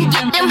up and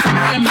get them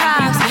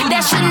pops.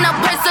 That Chanel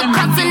purse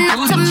cost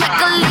enough to make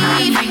her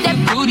leave. That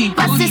booty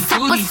bust is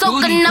super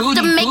soak enough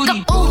to make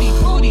her ooh.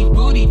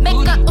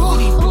 Make her ooh.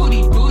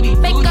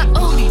 Make her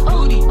ooh.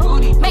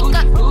 Make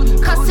her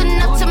cost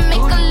enough to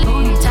make her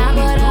leave. Time,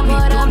 but up.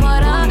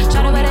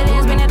 Try to wear the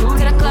dance, bring that to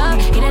the club.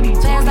 Hit that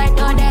fast like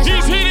DoorDash.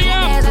 He's heating up.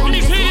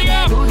 He's heating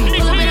up. He's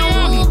heating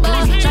up.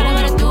 Try to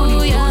wear the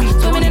through ya.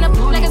 Swimming in the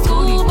pool like a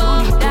scuba.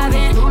 Dive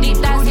in, deep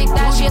dive, sick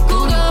dive, she a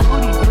cougar.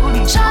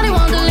 Shawty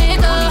want the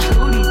liquor,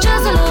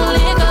 just a little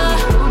liquor.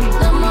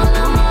 More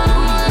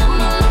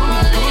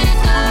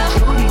liquor.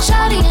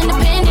 Shawty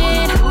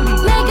independent,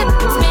 make it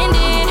spend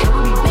it.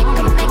 Make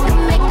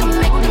it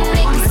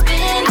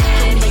spend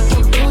it. Make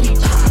your booty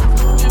pop,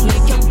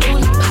 make your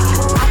booty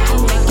pop. I can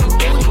make your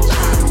booty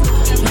pop,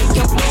 make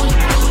your booty pop.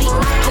 I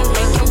can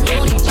make your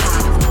booty pop,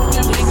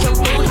 make your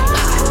booty pop.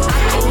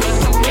 I can make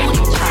your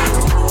booty pop,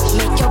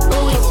 make your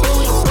booty.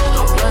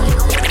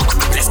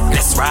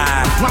 Let's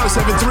ride.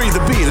 107.3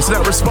 The Beat is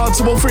not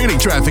responsible for any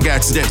traffic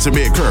accidents that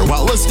may occur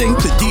while listening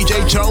to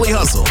DJ Charlie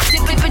Hustle.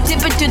 Dip it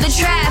through the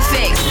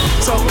traffic.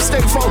 So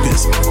stay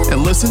focused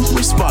and listen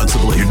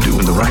responsibly. You're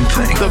doing the right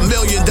thing. The $1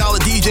 Million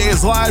DJ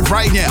is live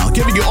right now,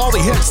 giving you all the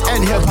hits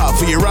and hip hop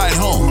for your ride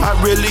home. I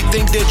really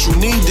think that you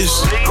need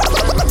this.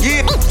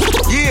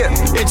 Yeah.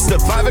 It's the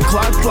 5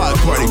 o'clock block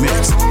party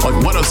mix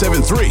on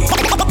 107.3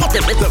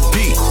 The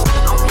Beat.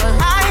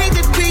 I hate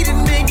that we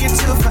didn't make it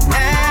to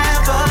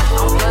forever.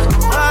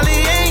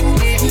 Probably ain't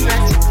getting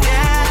back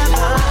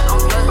together.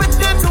 But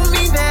that don't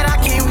mean that I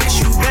can't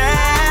wish you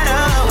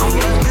better.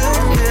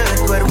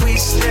 Good, but we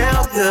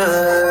still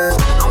good.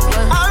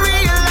 I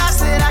realize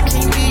that I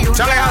can't be your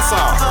Charlie Hustle,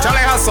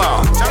 Charlie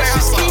Hustle, Charlie Hustle. Let's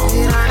just keep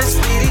it honest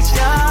with each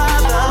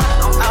other.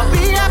 I'll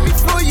be happy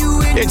for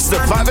you. It's the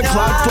 5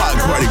 o'clock block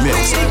party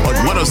mix on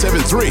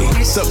 107.3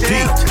 The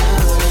Beat.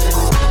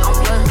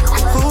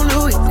 Who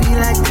knew it'd be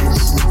like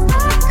this?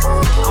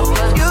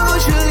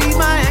 Usually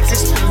my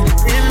exes turn to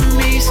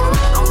enemies,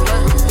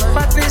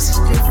 but this is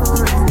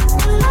different.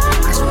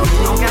 'Cause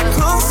we got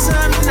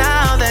closer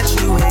now that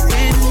you ain't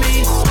with me.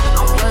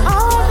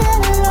 All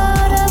that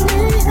love that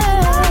we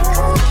had,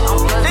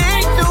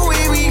 ain't no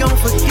way we gon'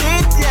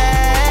 forget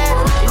that.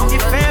 And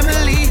your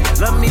family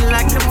love me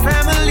like a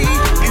family.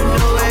 You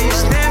know where you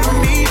stand with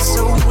me,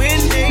 so when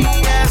they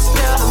ask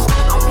them,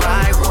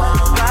 right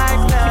one,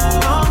 right left,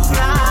 don't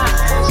fly.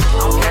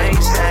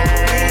 Can't say.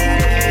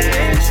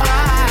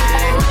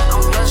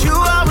 You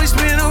always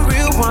been a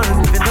real one,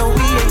 even though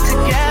we ain't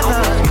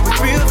together. It was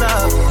real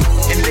love,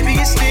 and baby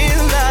it's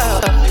still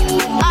love.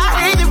 I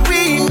hate that we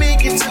ain't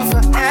make it to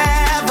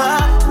forever.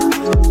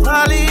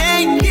 Probably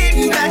ain't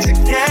getting back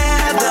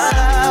together,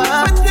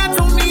 but that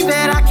don't mean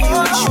that I can't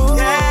wish you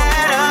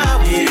better.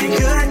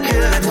 Yeah,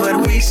 good, but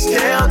we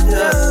still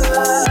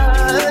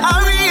good. I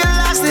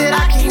realize that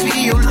I can't be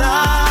your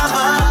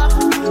lover.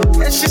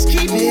 Let's just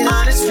keep it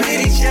honest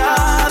with each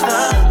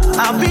other.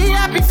 I'll be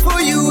happy for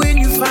you when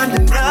you find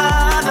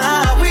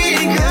another. We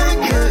ain't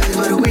good,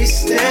 but we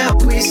still.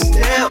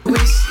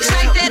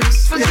 Shake that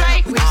for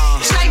Drake.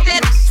 Shake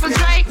that for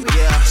Drake.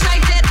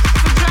 Shake that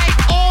for Drake.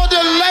 All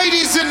the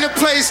ladies in the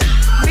place.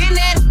 Bend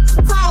that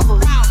over.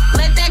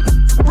 Let that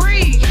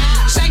breathe.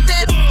 Shake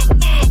that.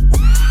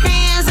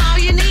 Hands on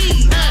your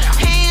knees.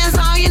 Hands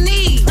on your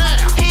knees.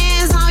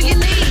 Hands on your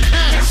knees.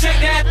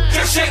 Shake that,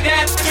 shake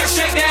that,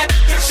 shake that,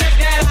 shake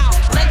that.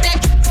 Let that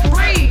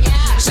breathe.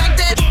 Shake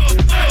that.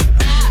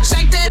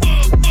 Shake that.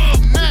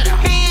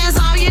 Hands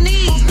on your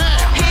knees.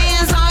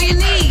 Hands on your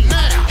knees.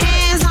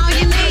 Hands on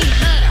your knees.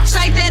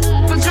 Shake that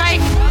for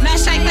Drake. Now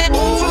shake that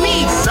for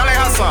me. Charlie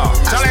Hustle,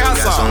 Charlie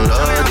Hustle. Got some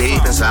love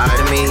deep inside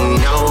of me.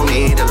 No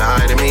need to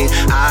lie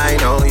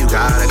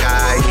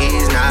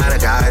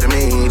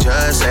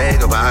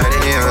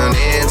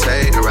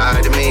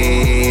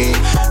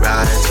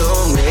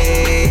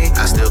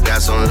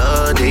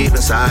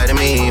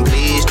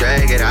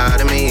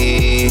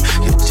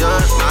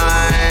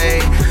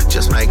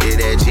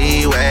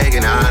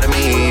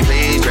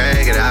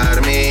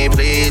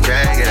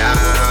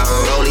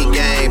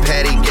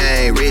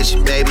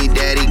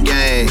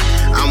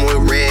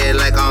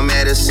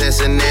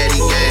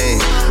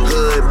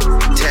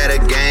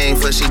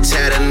she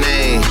tatted her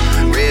name.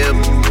 Real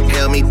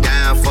held me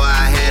down before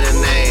I had a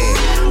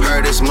name.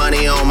 Heard this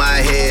money on my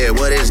head,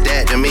 what is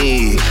that to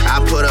me? I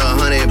put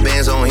 100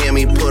 bands on him,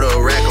 he put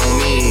a rack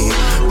on me.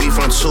 We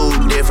from two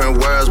different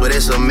worlds, but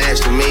it's a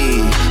match to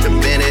me. To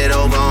bend it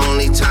over,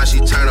 only time she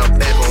turn her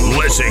back on me.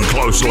 Listen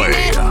closely.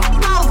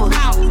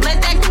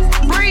 Let that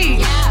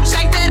breathe.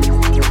 Shake that.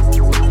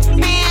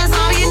 Hands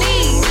on your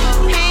knees.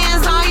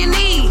 Hands on your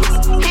knees.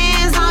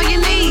 Hands on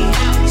your knees.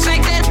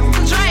 Shake that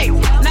Drake.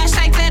 Now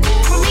shake that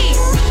for me.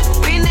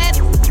 Bend that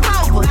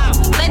over.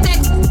 Let that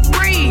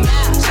breathe.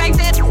 Shake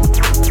that.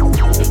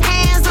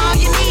 Hands on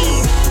your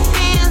knees.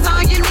 Hands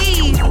on your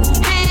knees.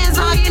 Hands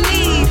on your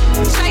knees.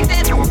 Shake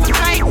that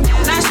Drake.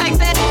 Now shake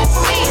that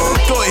for me.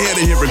 Go ahead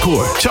and hit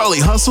record. Charlie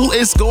Hustle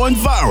is going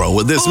viral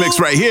with this mix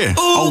right here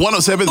on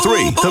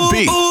 107.3 The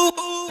Beat.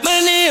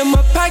 Money in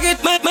my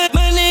pocket,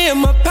 money in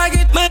my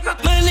pocket,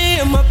 money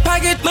in my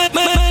pocket,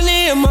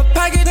 money in my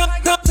pocket.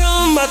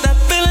 Talking about that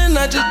feeling,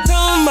 I just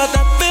talking about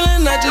that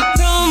feeling, I just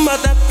talking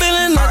about that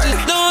feeling, I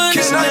just doing it.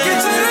 Can I get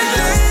to the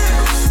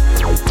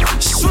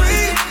dance?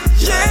 Sweet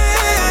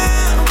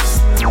jams.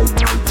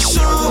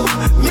 Show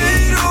me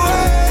the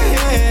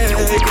way,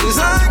 'cause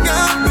I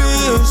got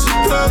bills to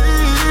pay.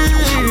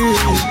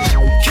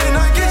 Can I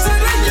get to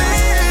the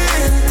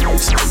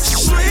dance?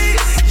 Sweet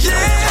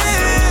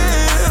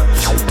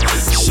jams.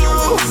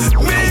 Show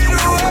me the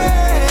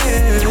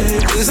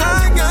way, 'cause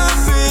I got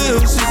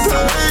bills to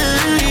pay.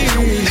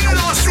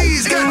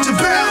 NRC's got to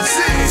bounce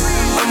it.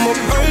 I'm a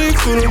pain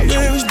for them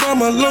games, by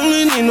my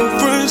lonely, need no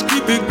friends.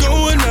 Keep it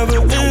going, never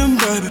end,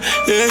 baby.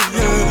 Yeah,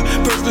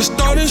 yeah. Press the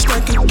start and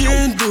strike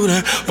again, do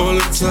that all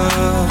the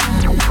time.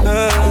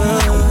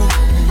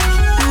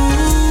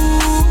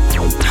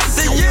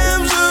 The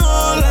yams are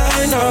all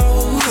I know.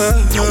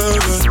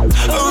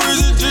 Or is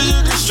it just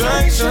a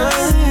distraction?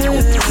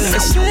 I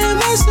say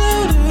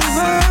myself to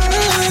vibe.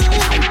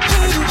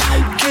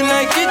 Can I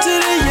get to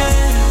the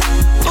yam?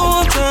 Oh,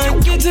 I'm trying to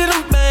get to the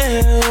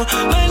band.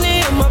 Money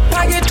in my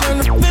pocket, trying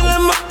to fill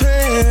in my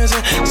pants.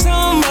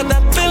 Something about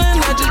that feeling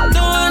I just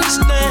don't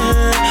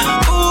understand.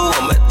 Ooh,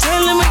 I'ma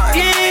tell him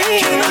again.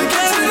 Can I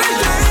get to the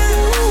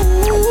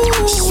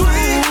dance?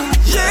 Sweet,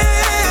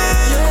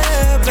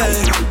 yeah,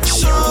 baby.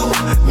 Show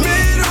me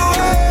the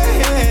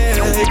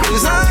way,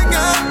 'cause I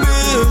got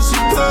bills to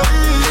pay.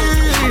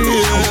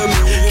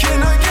 Can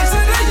I get to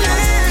the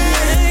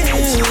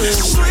dance?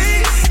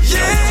 Sweet,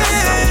 yeah.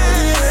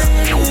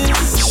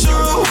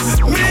 Show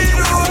me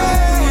the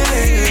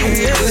way,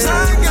 'cause I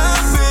got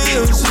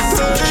bills to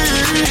pay.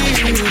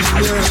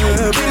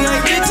 Can I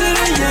get to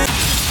the dance?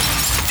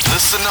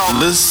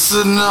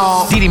 Listen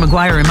up. Dee Dee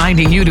McGuire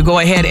reminding you to go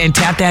ahead and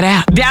tap that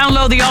app.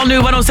 Download the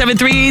all-new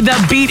 107.3 The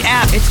Beat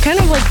app. It's kind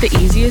of like the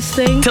easiest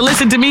thing. To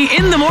listen to me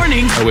in the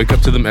morning. I wake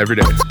up to them every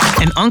day.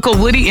 And Uncle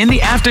Woody in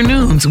the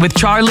afternoons with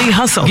Charlie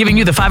Hustle, giving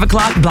you the 5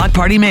 o'clock block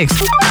party mix.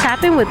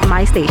 Tap in with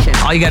my station.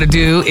 All you got to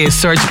do is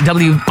search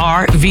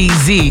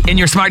WRVZ in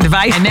your smart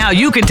device, and now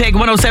you can take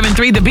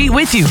 107.3 The Beat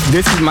with you.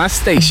 This is my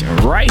station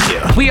right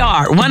here. We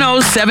are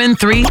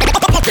 107.3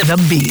 The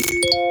Beat.